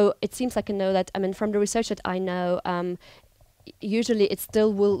 Though it seems like that from the research that I know, usually it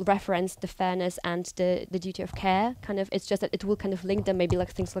still will reference the fairness and the duty of care. Kind of, it's just that it will kind of link them, maybe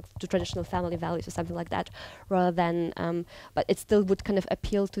like things like to traditional family values or something like that, rather than. But it still would kind of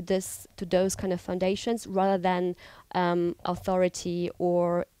appeal to those kind of foundations rather than authority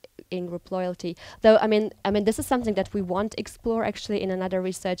or in-group loyalty. Though this is something that we want to explore actually in another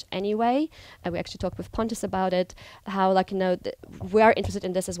research anyway. We actually talked with Pontus about it, how we are interested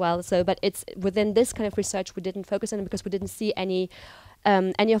in this as well. So, but it's within this kind of research we didn't focus on it because we didn't see any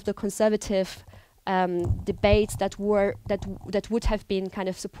of the conservative debates that would have been kind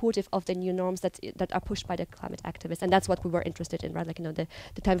of supportive of the new norms that are pushed by the climate activists, and that's what we were interested in, right? Like the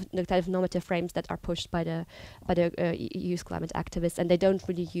type of normative frames that are pushed by the youth climate activists, and they don't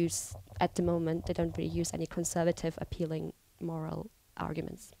really use at the moment. They don't really use any conservative, appealing moral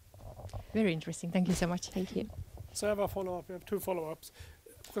arguments. Very interesting. Thank you so much. Thank you. So I have a follow-up. We have two follow-ups.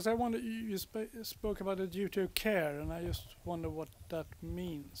 Because I wonder, you spoke about the duty of care, and I just wonder what that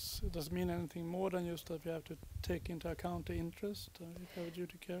means. Does it mean anything more than just that we have to take into account the interest if you have a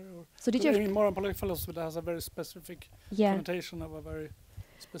duty of care? Or so did you moral political philosophy that has a very specific connotation of a very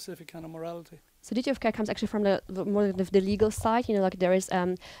specific kind of morality? So duty of care comes actually from the more of the legal side. Like there is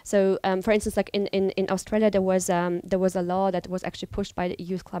for instance, like in Australia there was a law that was actually pushed by the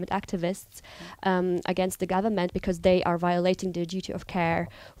youth climate activists against the government because they are violating the duty of care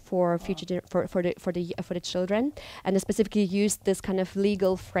for future for the children, and they specifically used this kind of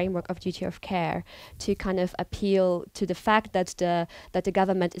legal framework of duty of care to kind of appeal to the fact that the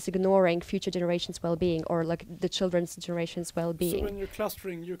government is ignoring future generations' well-being, or like the children's generations' well-being. So when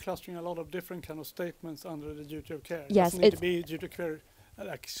you're clustering a lot of different kind of statements under the duty of care. Yes, it doesn't need to be duty of care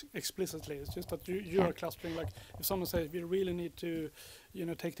explicitly. It's just that you are clustering. Like if someone says we really need to,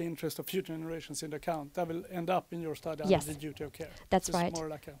 take the interest of future generations into account, that will end up in your study under the duty of care. That's it's right. More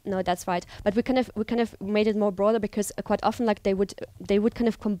like no, that's right. But we kind of made it more broader because quite often like they would kind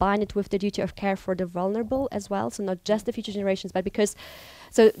of combine it with the duty of care for the vulnerable as well. So not just the future generations, but because.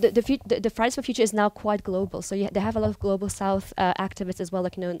 So the Fridays for Future is now quite global. So they have a lot of global South activists as well,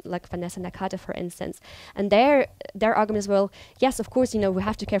 like Vanessa Nakata, for instance. And their argument is, well, yes, of course, we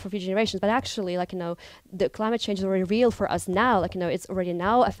have to care for future generations, but actually, the climate change is already real for us now. It's already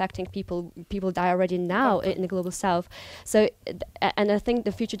now affecting people. People die already now in the global South. So, and I think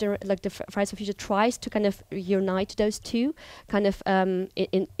the Fridays for Future tries to kind of unite those two, kind of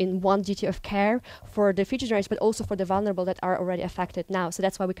in one duty of care for the future generations, but also for the vulnerable that are already affected now. So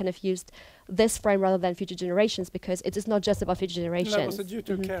that's why we kind of used this frame rather than future generations, because it is not just about future generations. That was a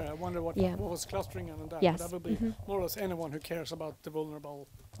duty of care. I wonder what was clustering in that. Yes. That would be more or less anyone who cares about the vulnerable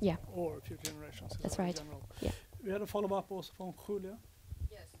or future generations. That's right. General. Yeah. We had a follow-up also from Julia.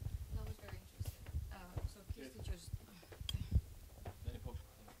 Yes, that was very interesting.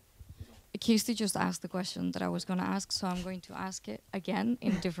 Kirsti just asked the question that I was going to ask, so I'm going to ask it again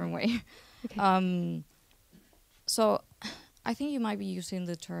in a different way. Okay. So I think you might be using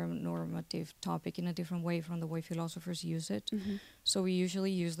the term normative topic in a different way from the way philosophers use it. Mm-hmm. So we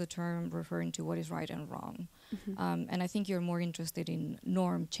usually use the term referring to what is right and wrong. Mm-hmm. And I think you're more interested in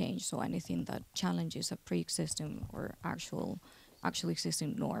norm change, so anything that challenges a pre-existing or actually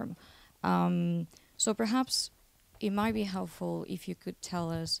existing norm. So perhaps it might be helpful if you could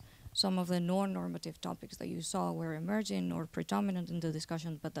tell us some of the non-normative topics that you saw were emerging or predominant in the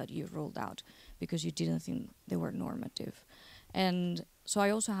discussion, but that you ruled out because you didn't think they were normative. And so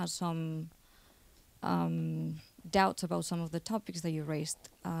I also had some doubts about some of the topics that you raised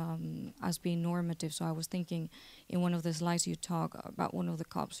as being normative. So I was thinking in one of the slides you talk about one of the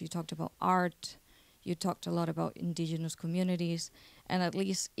COPs, you talked about art, you talked a lot about indigenous communities, and at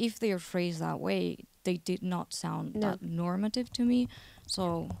least if they are phrased that way, they did not sound that normative to me.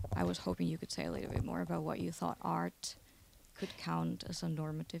 So I was hoping you could say a little bit more about what you thought art could count as a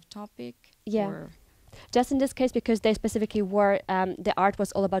normative topic. Yeah. Or Just in this case, because they specifically were, the art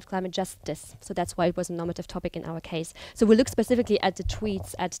was all about climate justice, so that's why it was a normative topic in our case. So we look specifically at the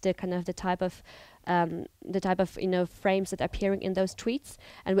tweets, at the kind of the type of frames that are appearing in those tweets,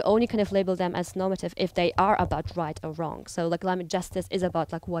 and we only kind of label them as normative if they are about right or wrong. So like climate justice is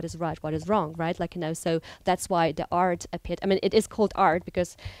about like what is right, what is wrong, right? Like, so that's why the art appeared. I mean, it is called art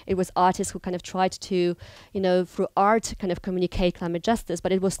because it was artists who kind of tried to, through art kind of communicate climate justice,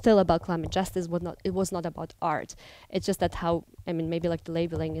 but it was still about climate justice. It was not about art. It's just that how, maybe like the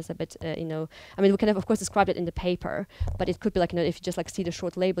labeling is a bit, we can have, of course, describe it in the paper, but it could be like, if you just like see the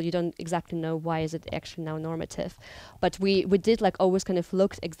short label, you don't exactly know why is it actually now normative. But we did like always kind of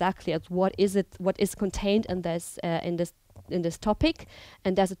looked exactly at what is contained in this topic,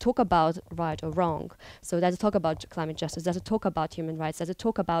 and does it talk about right or wrong? So does it talk about climate justice? Does it talk about human rights? Does it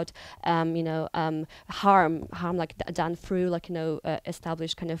talk about harm like done through like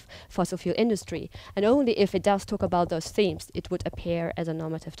established kind of fossil fuel industry? And only if it does talk about those themes, it would appear as a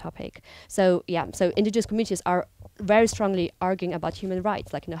normative topic. So so indigenous communities are very strongly arguing about human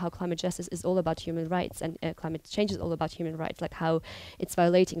rights, like how climate justice is all about human rights, and climate change is all about human rights, like how it's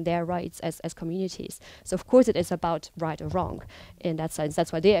violating their rights as communities. So of course it is about right or wrong in that sense.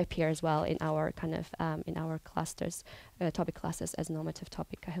 That's why they appear as well in our kind of in our clusters, topic clusters as normative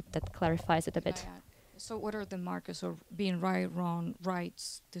topic. I hope that clarifies it a bit. So what are the markers of being right, wrong,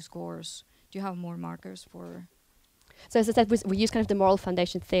 rights, discourse? Do you have more markers for? So as I said, we use kind of the moral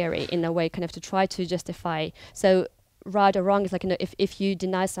foundation theory in a way kind of to try to justify. So right or wrong is like, if you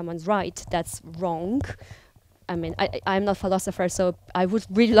deny someone's right, that's wrong. I'm not a philosopher, so I would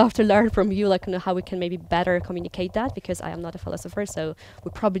really love to learn from you, like, how we can maybe better communicate that, because I am not a philosopher, so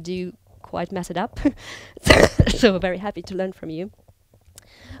we probably do quite mess it up. So very happy to learn from you.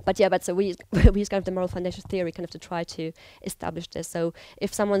 But so we use kind of the moral foundation theory kind of to try to establish this. So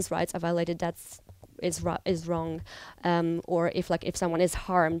if someone's rights are violated, is wrong, or if someone is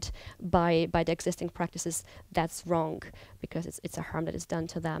harmed by the existing practices, that's wrong, because it's a harm that is done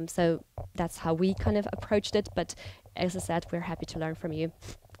to them. So that's how we kind of approached it. But as I said, we're happy to learn from you,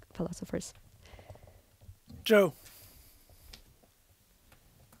 philosophers. Joe.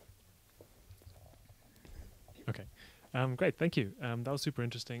 Okay, great, thank you. That was super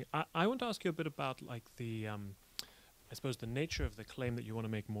interesting. I want to ask you a bit about like the I suppose the nature of the claim that you want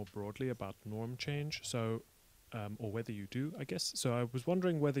to make more broadly about norm change, so, or whether you do, I guess. So I was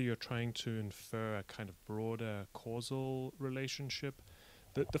wondering whether you're trying to infer a kind of broader causal relationship.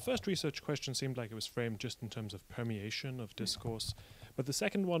 The first research question seemed like it was framed just in terms of permeation of discourse, but the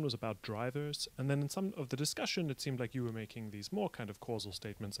second one was about drivers, and then in some of the discussion it seemed like you were making these more kind of causal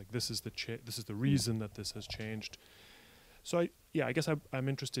statements, like this is the reason that this has changed. So I guess I'm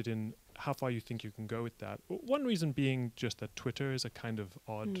interested in how far you think you can go with that. One reason being just that Twitter is a kind of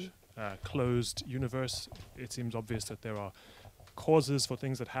odd, closed universe. It seems obvious that there are causes for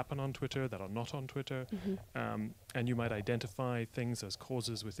things that happen on Twitter that are not on Twitter, and you might identify things as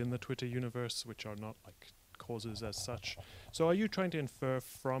causes within the Twitter universe which are not like causes as such. So are you trying to infer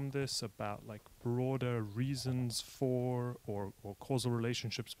from this about like broader reasons for or causal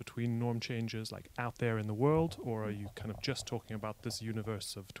relationships between norm changes like out there in the world, or are you kind of just talking about this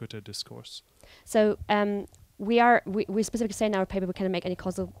universe of Twitter discourse? So we specifically say in our paper we cannot make any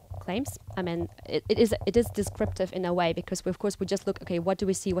causal claims. It is descriptive in a way, because we just look, okay, what do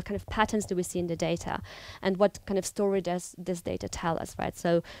we see, what kind of patterns do we see in the data, and what kind of story does this data tell us, right?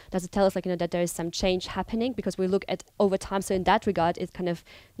 So does it tell us that there is some change happening, because we look at over time. So in that regard, it's kind of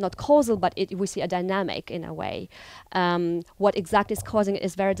not causal, but we see a dynamic in a way. What exactly is causing it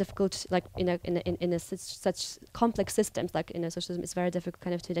is very difficult, like in such complex systems, like in a social system, it's very difficult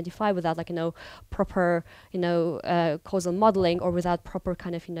kind of to identify without proper causal modeling, or without proper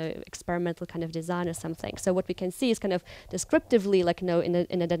kind of experimental kind of design or something. So what we can see is kind of descriptively,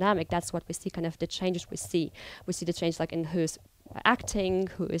 in a dynamic, that's what we see, kind of the changes we see. We see the change in who's acting,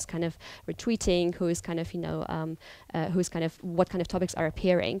 who is kind of retweeting, who is kind of who's kind of what kind of topics are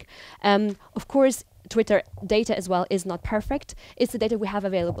appearing. Of course, Twitter data as well is not perfect. It's the data we have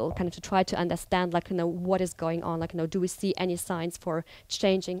available, kind of to try to understand, what is going on. Do we see any signs for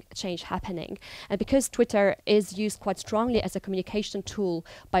change happening? And because Twitter is used quite strongly as a communication tool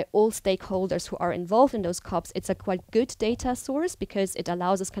by all stakeholders who are involved in those COPs, it's a quite good data source, because it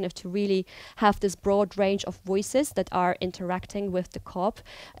allows us kind of to really have this broad range of voices that are interacting with the COP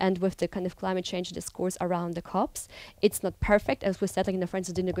and with the kind of climate change discourse around the COPs. It's not perfect, as we said, for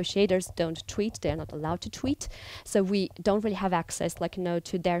instance, the negotiators don't tweet; they're not allowed allowed to tweet. So we don't really have access, like,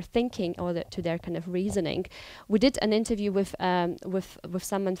 to their thinking or to their kind of reasoning. We did an interview with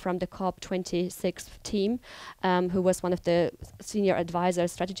someone from the COP26 team, who was one of the senior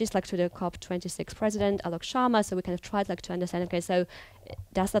advisors, strategists, like, to the COP26 president, Alok Sharma. So we kind of tried, like, to understand, okay, so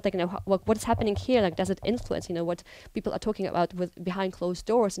does that, like, what is happening here? Like, does it influence, what people are talking about behind closed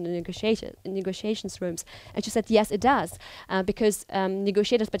doors in the negotiations rooms? And she said, yes, it does, because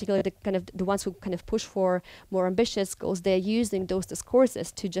negotiators, particularly the ones who kind of push for more ambitious goals, they're using those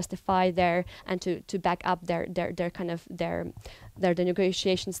discourses to justify and to back up their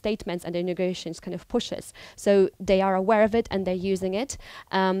negotiation statements and their negotiations kind of pushes. So they are aware of it and they're using it.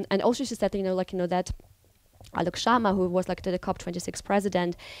 And also she said, that Alok Sharma, who was, like, the COP26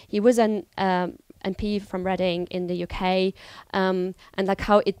 president, he was an MP from Reading in the UK, and, like,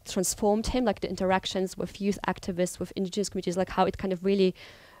 how it transformed him, like the interactions with youth activists, with indigenous communities, like how it kind of really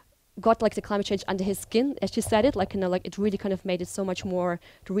got, like, the climate change under his skin, as she said it, like, like it really kind of made it so much more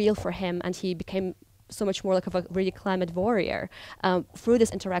real for him, and he became so much more like of a really climate warrior through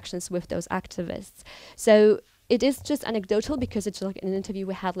these interactions with those activists. So it is just anecdotal because it's like an interview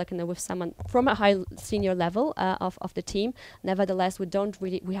we had, like, with someone from a high senior level of the team. Nevertheless,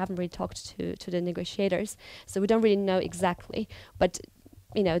 we haven't really talked to the negotiators, so we don't really know exactly. But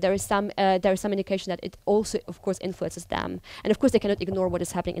there is some indication that it also, of course, influences them, and of course they cannot ignore what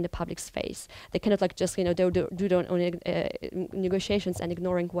is happening in the public space. They cannot, like, just do their own negotiations and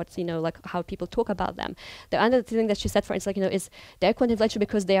ignoring what's like how people talk about them. The other thing that she said, for instance, like, is they're quantifiable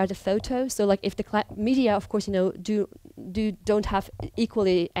because they are the photo. So, like, if the media, of course, don't have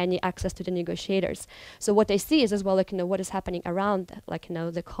equally any access to the negotiators. So what they see is as well, like, what is happening around, like,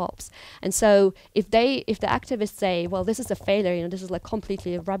 the COPs. And so if the activists say, well, this is a failure, this is, like, completely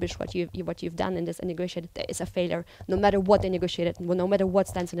rubbish what you've done in this negotiation, it's a failure, no matter what they negotiated, no matter what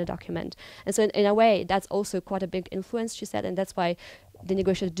stands in the document. And so in a way, that's also quite a big influence, she said, and that's why the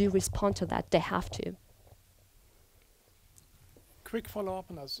negotiators do respond to that. They have to. Quick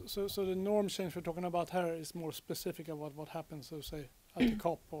follow-up on that. So the norm change we're talking about here is more specific about what happens, so say, at the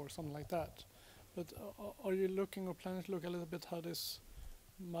COP or something like that. But are you looking or planning to look a little bit how this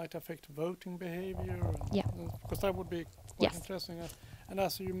might affect voting behavior? Yeah. Because that would be quite interesting. And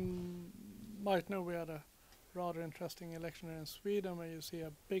as you might know, we had a rather interesting election here in Sweden where you see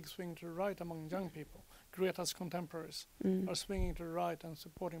a big swing to the right among young people. Greta's contemporaries are swinging to the right and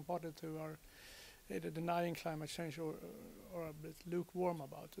supporting parties who are either denying climate change or a bit lukewarm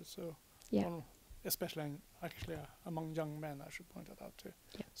about it. So, especially actually among young men, I should point that out too.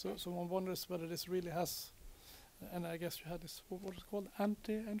 Yeah. So one wonders whether this really has, and I guess you had this, what is it called,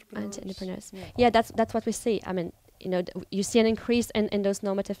 anti-entrepreneurs? Anti-entrepreneurs. Yeah, that's what we see. I mean, you see an increase in those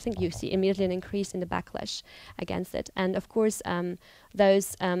normative things. You see immediately an increase in the backlash against it. And of course,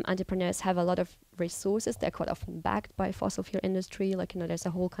 those entrepreneurs have a lot of resources. They're quite often backed by fossil fuel industry. Like, there's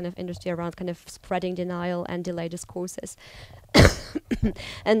a whole kind of industry around kind of spreading denial and delay discourses.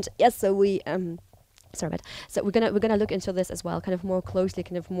 And yes, so we sorry, but so we're gonna look into this as well, kind of more closely,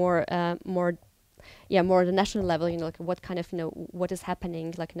 kind of more more at the national level, like what kind of, what is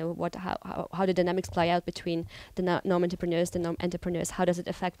happening, like, how the dynamics play out between the norm entrepreneurs, the norm entrepreneurs, how does it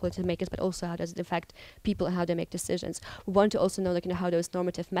affect policymakers, but also how does it affect people and how they make decisions. We want to also know, like, how those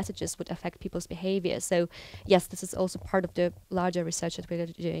normative messages would affect people's behavior. So yes, this is also part of the larger research that we're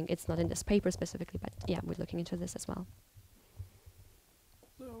doing. It's not in this paper specifically, but yeah, we're looking into this as well.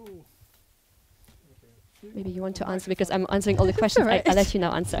 So maybe you want to answer, because I'm answering all the questions. Right. I'll let you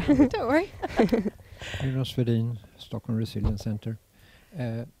now answer. Don't worry. Jonas Svedin, Stockholm Resilience Center.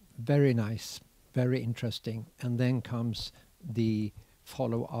 Very nice, very interesting. And then comes the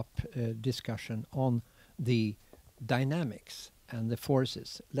follow-up discussion on the dynamics and the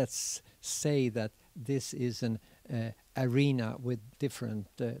forces. Let's say that this is an arena with different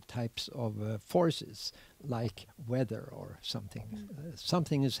types of forces, like weather or something.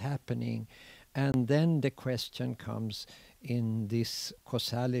 Something is happening. And then the question comes in this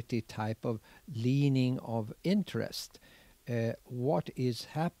causality type of leaning of interest. What is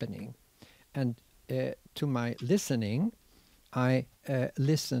happening? And to my listening, I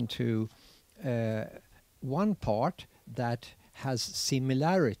listen to one part that has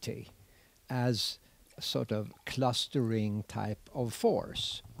similarity as sort of clustering type of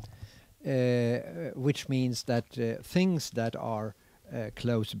force, which means that things that are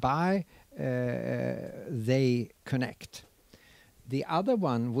close by, they connect. The other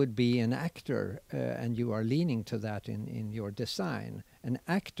one would be an actor, and you are leaning to that in your design, an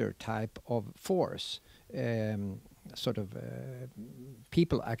actor type of force, sort of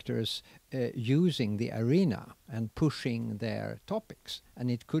people actors using the arena and pushing their topics.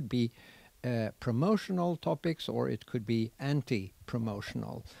 And it could be promotional topics, or it could be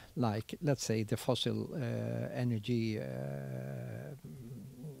anti-promotional, like, let's say, the fossil energy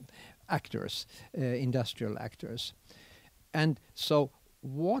actors, industrial actors. And so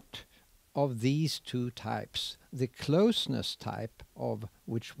what of these two types, the closeness type, of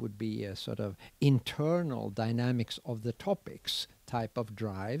which would be a sort of internal dynamics of the topics type of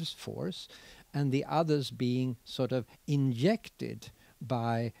drives, force, and the others being sort of injected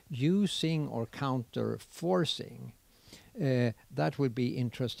by using or counter forcing, that would be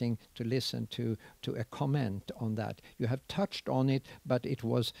interesting to listen to a comment on that. You have touched on it, but it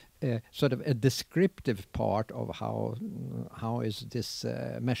was sort of a descriptive part of how is this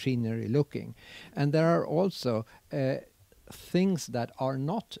machinery looking. And there are also things that are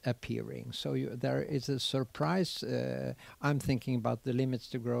not appearing. So there is a surprise. I'm thinking about the limits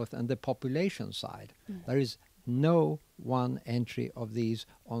to growth and the population side. There is no one entry of these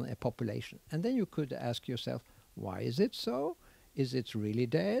on a population. And then you could ask yourself, why is it so? Is it really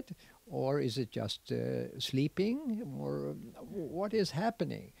dead? Or is it just sleeping? Or what is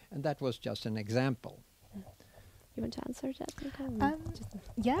happening? And that was just an example. You want to answer that, Nicole?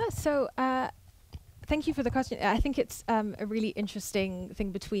 Yeah, so thank you for the question. I think it's a really interesting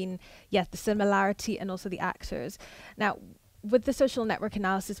thing between, the similarity and also the actors. Now, with the social network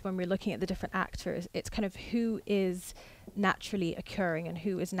analysis, when we're looking at the different actors, it's kind of who is naturally occurring and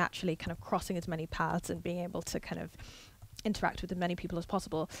who is naturally kind of crossing as many paths and being able to kind of interact with as many people as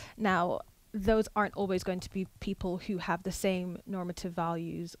possible. Now, those aren't always going to be people who have the same normative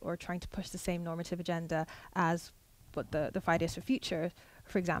values or trying to push the same normative agenda as what the Fridays for Future,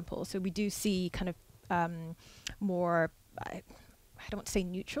 for example. So we do see kind of more, I don't want to say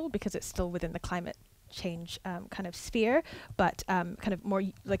neutral because it's still within the climate change kind of sphere, but kind of more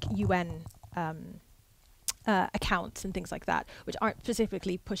like UN accounts and things like that, which aren't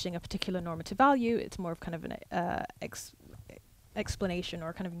specifically pushing a particular normative value. It's more of kind of an explanation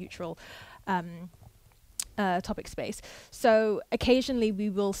or kind of neutral topic space. So occasionally we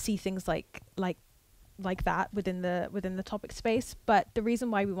will see things like that within the topic space, but the reason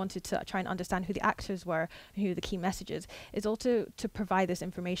why we wanted to try and understand who the actors were and who the key messages is also to provide this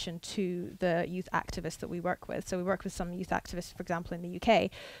information to the youth activists that we work with. So we work with some youth activists, for example, in the UK,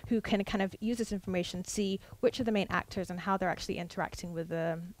 who can kind of use this information, see which are the main actors and how they're actually interacting with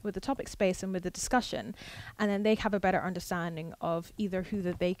the topic space and with the discussion, and then they have a better understanding of either who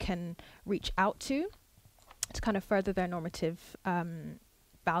that they can reach out to kind of further their normative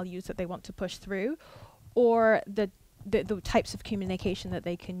values that they want to push through, or the types of communication that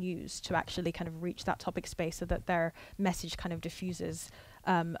they can use to actually kind of reach that topic space so that their message kind of diffuses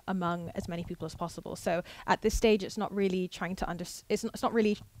among as many people as possible. So at this stage, it's not really trying to it's not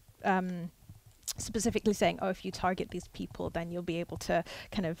really specifically saying, oh, if you target these people, then you'll be able to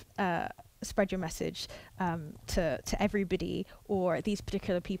kind of spread your message to everybody, or these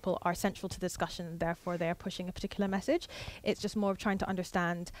particular people are central to the discussion, therefore they are pushing a particular message. It's just more of trying to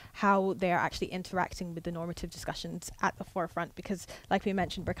understand how they are actually interacting with the normative discussions at the forefront, because like we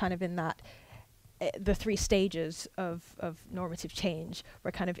mentioned, we're kind of in that the three stages of normative change. We're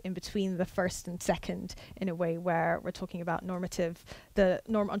kind of in between the first and second in a way, where we're talking about the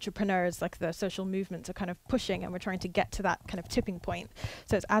norm entrepreneurs, like the social movements, are kind of pushing, and we're trying to get to that kind of tipping point.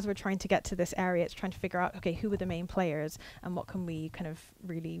 So it's as we're trying to get to this area, it's trying to figure out, okay, who are the main players and what can we kind of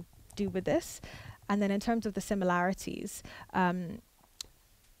really do with this? And then in terms of the similarities, are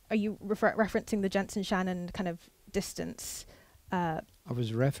you referencing the Jensen-Shannon kind of distance? I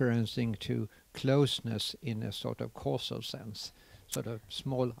was referencing to closeness in a sort of causal sense, sort of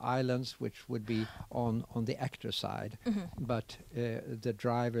small islands which would be on the actor side, but the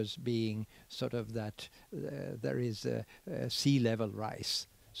drivers being sort of that there is a sea level rise.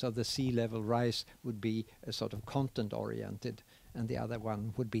 So the sea level rise would be a sort of content oriented, and the other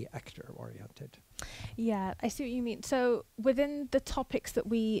one would be actor oriented. Yeah, I see what you mean. So within the topics that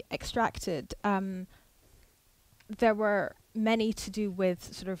we extracted, there were many to do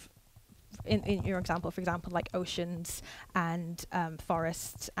with sort of, in your example, for example, like oceans and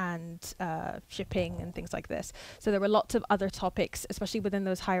forests and shipping and things like this. So there were lots of other topics, especially within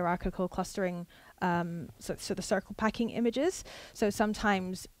those hierarchical clustering, so the circle packing images. So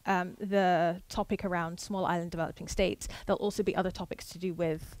sometimes the topic around small island developing states, there'll also be other topics to do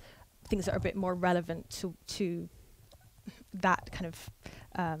with things that are a bit more relevant to that kind of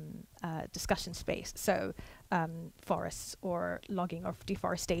discussion space. So forests or logging or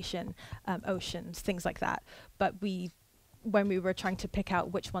deforestation, oceans, things like that. But when we were trying to pick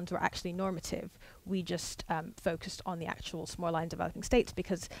out which ones were actually normative, we just focused on the actual small island developing states,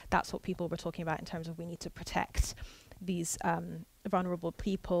 because that's what people were talking about in terms of we need to protect these vulnerable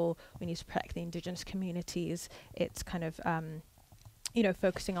people. We need to protect the indigenous communities. It's kind of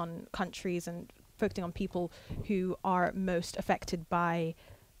focusing on countries and focusing on people who are most affected by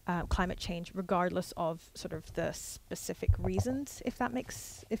climate change, regardless of sort of the specific reasons, if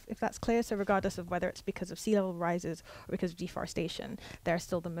that's clear. So regardless of whether it's because of sea level rises or because of deforestation, they're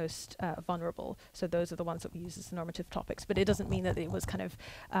still the most vulnerable. So those are the ones that we use as normative topics. But it doesn't mean that it was kind of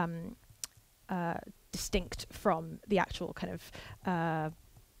distinct from the actual kind of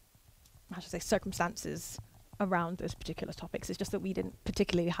circumstances around those particular topics. It's just that we didn't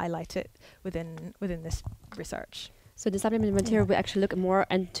particularly highlight it within this research. So the supplementary material will actually look more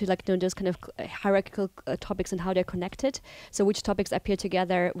into those kind of hierarchical topics and how they're connected. So which topics appear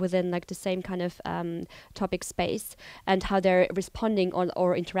together within the same kind of topic space, and how they're responding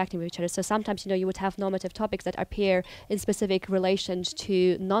or interacting with each other. So sometimes you would have normative topics that appear in specific relations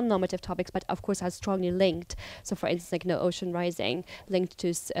to non-normative topics, but of course are strongly linked. So for instance, ocean rising linked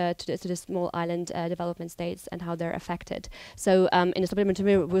to the small island development states and how they're affected. So in the supplementary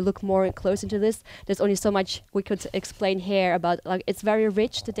material, we'll look more close into this. There's only so much we could explain here about it's very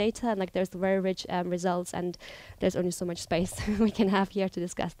rich, the data, and there's very rich results, and there's only so much space we can have here to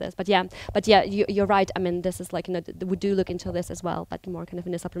discuss this. But yeah, you're right. I mean, this is we do look into this as well, but more kind of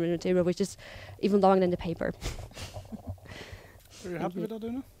in the supplementary material, which is even longer than the paper. Are you happy with that,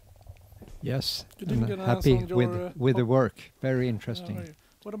 Una? Yes, You didn't I'm get an happy answer on your, with the work. Very interesting. Right.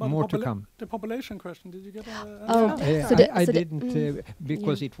 What about More to come. the population question? Did you get an Oh, answer? I didn't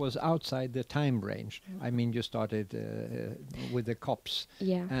because it was outside the time range. I mean, you started with the COPs,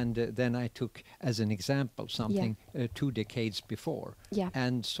 Yeah. and then I took as an example something 2 decades before, Yeah.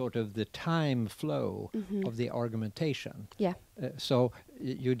 and sort of the time flow Mhm. of the argumentation. Yeah. So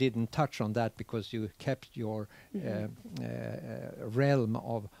you didn't touch on that because you kept your realm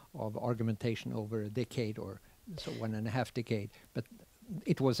of argumentation over a decade or so 1.5 decade, but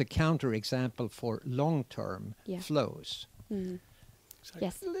it was a counter-example for long-term flows. Mm. Exactly.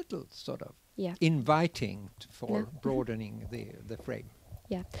 Yes. A little sort of Yeah. inviting for Yeah. broadening the frame.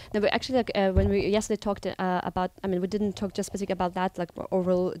 Yeah. No, but actually, when we yesterday talked about, I mean, we didn't talk just specific about that,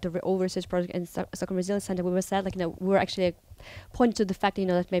 overall the overall research project in Stockholm Resilience Center. We were said, we were actually pointing to the fact,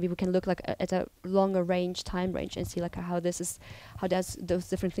 that maybe we can look at a longer range, time range, and see how does those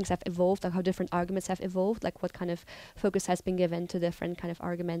different things have evolved, how different arguments have evolved, what kind of focus has been given to different kind of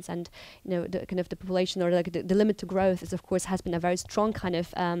arguments, and the kind of the population or the limit to growth is of course has been a very strong kind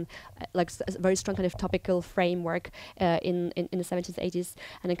of very strong kind of topical framework in the 70s, 80s.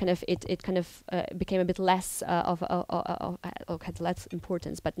 And then kind of it kind of became a bit less had less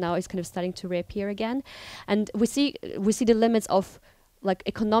importance, but now it's kind of starting to reappear again, and we see the limits of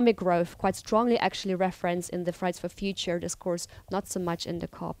economic growth quite strongly actually referenced in the Fridays for Future discourse, not so much in the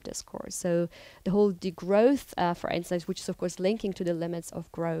COP discourse. So the whole degrowth, for instance, which is of course linking to the limits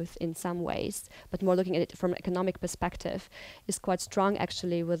of growth in some ways, but more looking at it from an economic perspective, is quite strong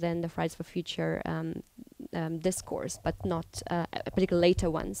actually within the Fridays for Future discourse, but not particularly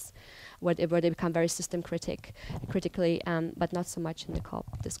later ones, where they become very critically, but not so much in the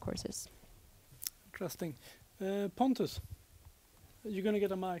COP discourses. Interesting. Pontus, you're going to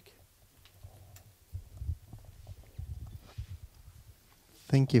get a mic.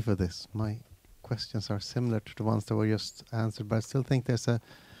 Thank you for this. My questions are similar to the ones that were just answered, but I still think there's a...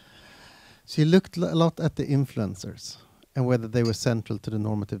 So you looked a lot at the influencers and whether they were central to the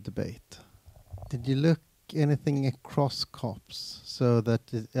normative debate. Did you look anything across COPs so that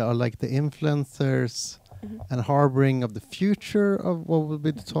are the influencers and harboring of the future of what will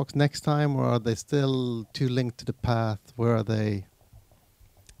be the talks next time, or are they still too linked to the path? Where are they?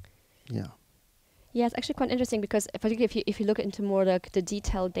 Yeah. Yeah, it's actually quite interesting because particularly if you look into more the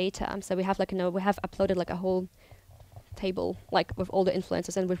detailed data, so we have we have uploaded a whole table with all the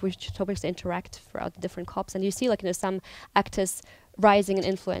influencers and with which topics they interact throughout the different COPs, and you see some actors rising in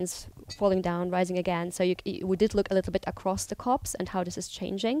influence, falling down, rising again. So we did look a little bit across the COPs and how this is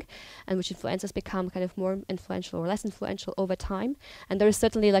changing, and which influencers become kind of more influential or less influential over time. And there is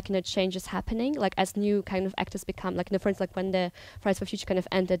certainly changes happening, as new kind of actors become for instance, when the Fridays for Future kind of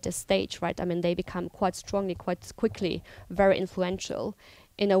entered this stage, right? I mean, they become quite strongly, quite quickly, very influential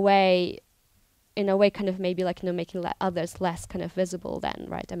in a way kind of maybe making others less kind of visible then,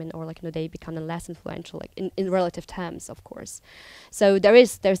 right? I mean, or they become less influential in relative terms, of course. So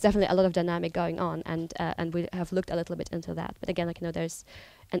there's definitely a lot of dynamic going on, and we have looked a little bit into that. But again, there's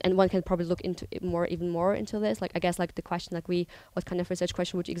and one can probably look into it even more into this. I guess the question what kind of research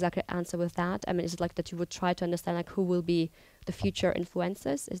question would you exactly answer with that? I mean, is it that you would try to understand who will be the future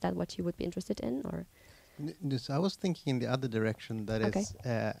influencers? Is that what you would be interested in, or? I was thinking in the other direction, that is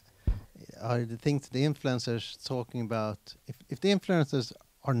are the things the influencers talking about, if the influencers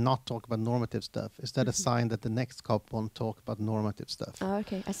are not talking about normative stuff, is that a sign that the next COP won't talk about normative stuff? Oh,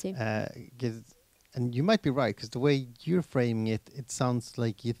 okay, I see. And you might be right, because the way you're framing it, it sounds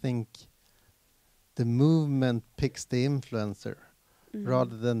like you think the movement picks the influencer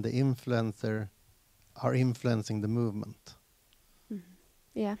rather than the influencer are influencing the movement.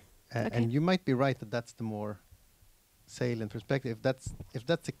 Yeah. Okay. And you might be right that that's the more salient perspective. If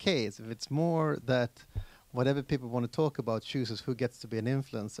that's the case, if it's more that whatever people want to talk about chooses who gets to be an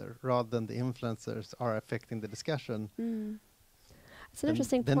influencer rather than the influencers are affecting the discussion, It's an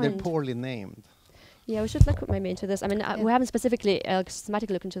interesting then point. they're poorly named. Yeah, we should look maybe into this. I mean, we haven't specifically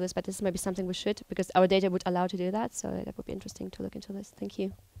systematically looked into this, but this is maybe something we should, because our data would allow to do that. So that would be interesting to look into this. Thank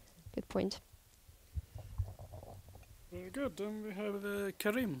you. Good point. Very good. Then we have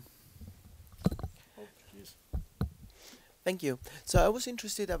Karim. Oh, please. Thank you. So I was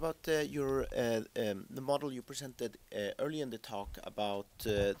interested about the model you presented earlier in the talk about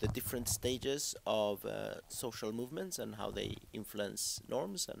the different stages of social movements and how they influence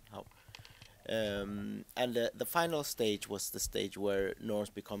norms and how. And the final stage was the stage where norms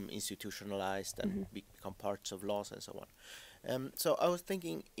become institutionalized and become parts of laws and so on. So I was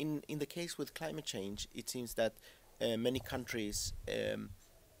thinking, in the case with climate change, it seems that many countries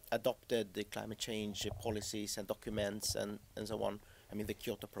adopted the climate change policies and documents and so on. I mean, the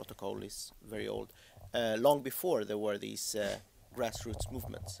Kyoto Protocol is very old, long before there were these grassroots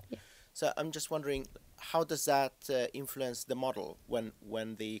movements. Yeah. So I'm just wondering, how does that influence the model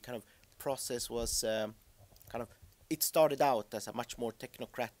when the kind of process was it started out as a much more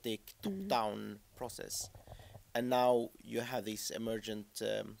technocratic top-down process, and now you have these emergent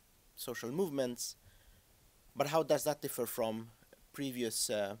social movements, but how does that differ from previous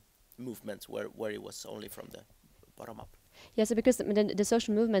movements where it was only from the bottom up? Yeah, so because the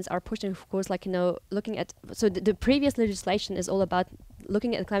social movements are pushing, of course, like, looking at, so the previous legislation is all about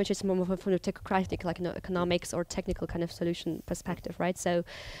looking at climate change more from a technocratic, like, economics or technical kind of solution perspective, right? So,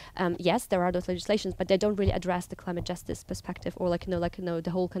 yes, there are those legislations, but they don't really address the climate justice perspective, or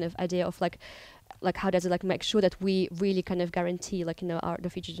the whole kind of idea of like how does it make sure that we really kind of guarantee the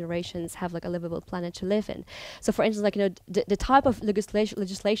future generations have a livable planet to live in. So, for instance, the type of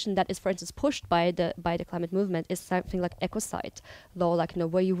legislation that is, for instance, pushed by the climate movement is something like ecocide law,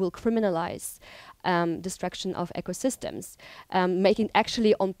 where you will criminalize destruction of ecosystems, making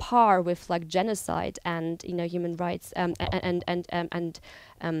actually on par with genocide and human rights and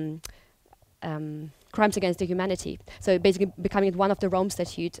crimes against the humanity. So basically becoming one of the Rome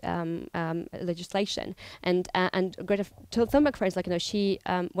Statute legislation. And Greta Thunberg, for instance, she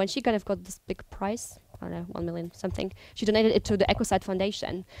when she kind of got this big prize, I don't know, 1 million something, she donated it to the Ecocide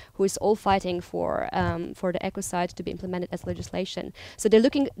Foundation, who is all fighting for the ecocide to be implemented as legislation. So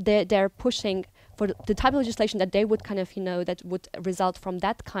they're pushing for the type of legislation that they would kind of, that would result from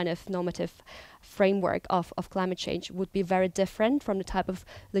that kind of normative framework of climate change would be very different from the type of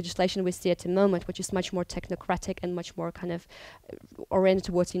legislation we see at the moment, which is much more technocratic and much more kind of oriented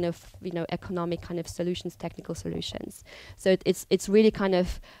towards, economic kind of solutions, technical solutions. So it's really kind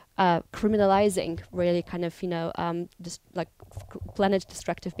of criminalizing really kind of, just planet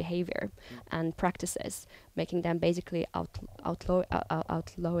destructive behavior and practices, making them basically outlawing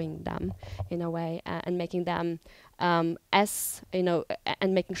them in a way, and making them as,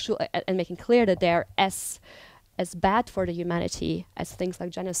 and making sure and making clear that they're as bad for the humanity as things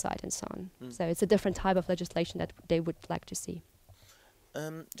like genocide and so on. So it's a different type of legislation that they would like to see.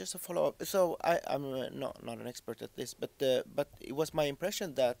 Just a follow-up. So I'm not an expert at this, but it was my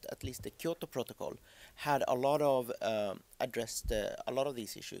impression that at least the Kyoto Protocol had a lot of addressed a lot of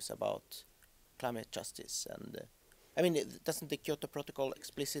these issues about climate justice. And I mean, doesn't the Kyoto Protocol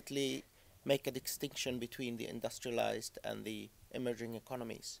explicitly make a distinction between the industrialized and the emerging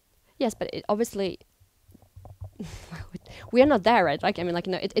economies? Yes, but it obviously. We are not there, right?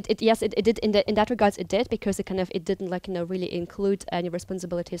 Yes, it did in that regards. It did, because it didn't really include any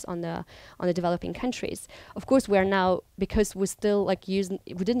responsibilities on the developing countries. Of course, we are now, because we still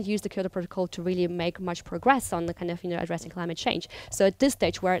we didn't use the Kyoto Protocol to really make much progress on the kind of addressing climate change. So at this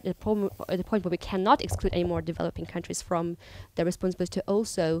stage, we're at the point where we cannot exclude any more developing countries from their responsibility to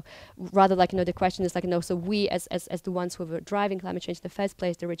also, rather the question is so we as the ones who were driving climate change in the first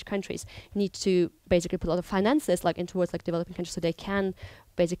place, the rich countries, need to basically put a lot of finances in towards developing countries, so they can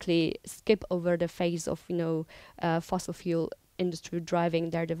basically skip over the phase of fossil fuel industry driving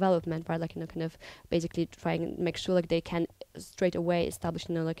their development, right? Like, kind of basically trying and make sure like they can straight away establish,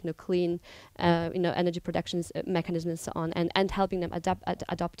 clean, energy productions mechanisms and so on, and helping them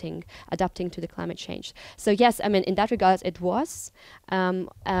adapting to the climate change. So yes, I mean, in that regard, it was,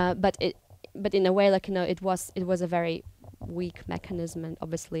 but in a way, like, it was a very weak mechanism, and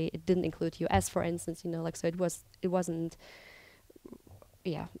obviously it didn't include US, for instance, so it wasn't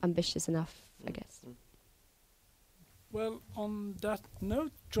ambitious enough, I guess. Well, on that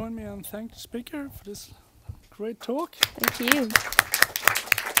note, join me and thank the speaker for this great talk. Thank you.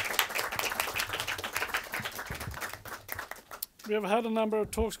 We have had a number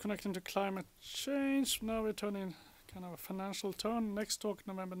of talks connecting to climate change. Now we're turning kind of a financial turn. Next talk,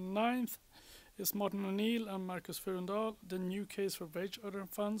 November 9th, is Martin O'Neill and Marcus Furundal, the new case for wage earner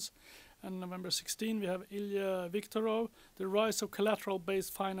funds. And November 16, we have Ilya Viktorov, the rise of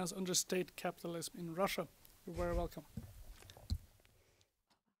collateral-based finance under state capitalism in Russia. You're very welcome.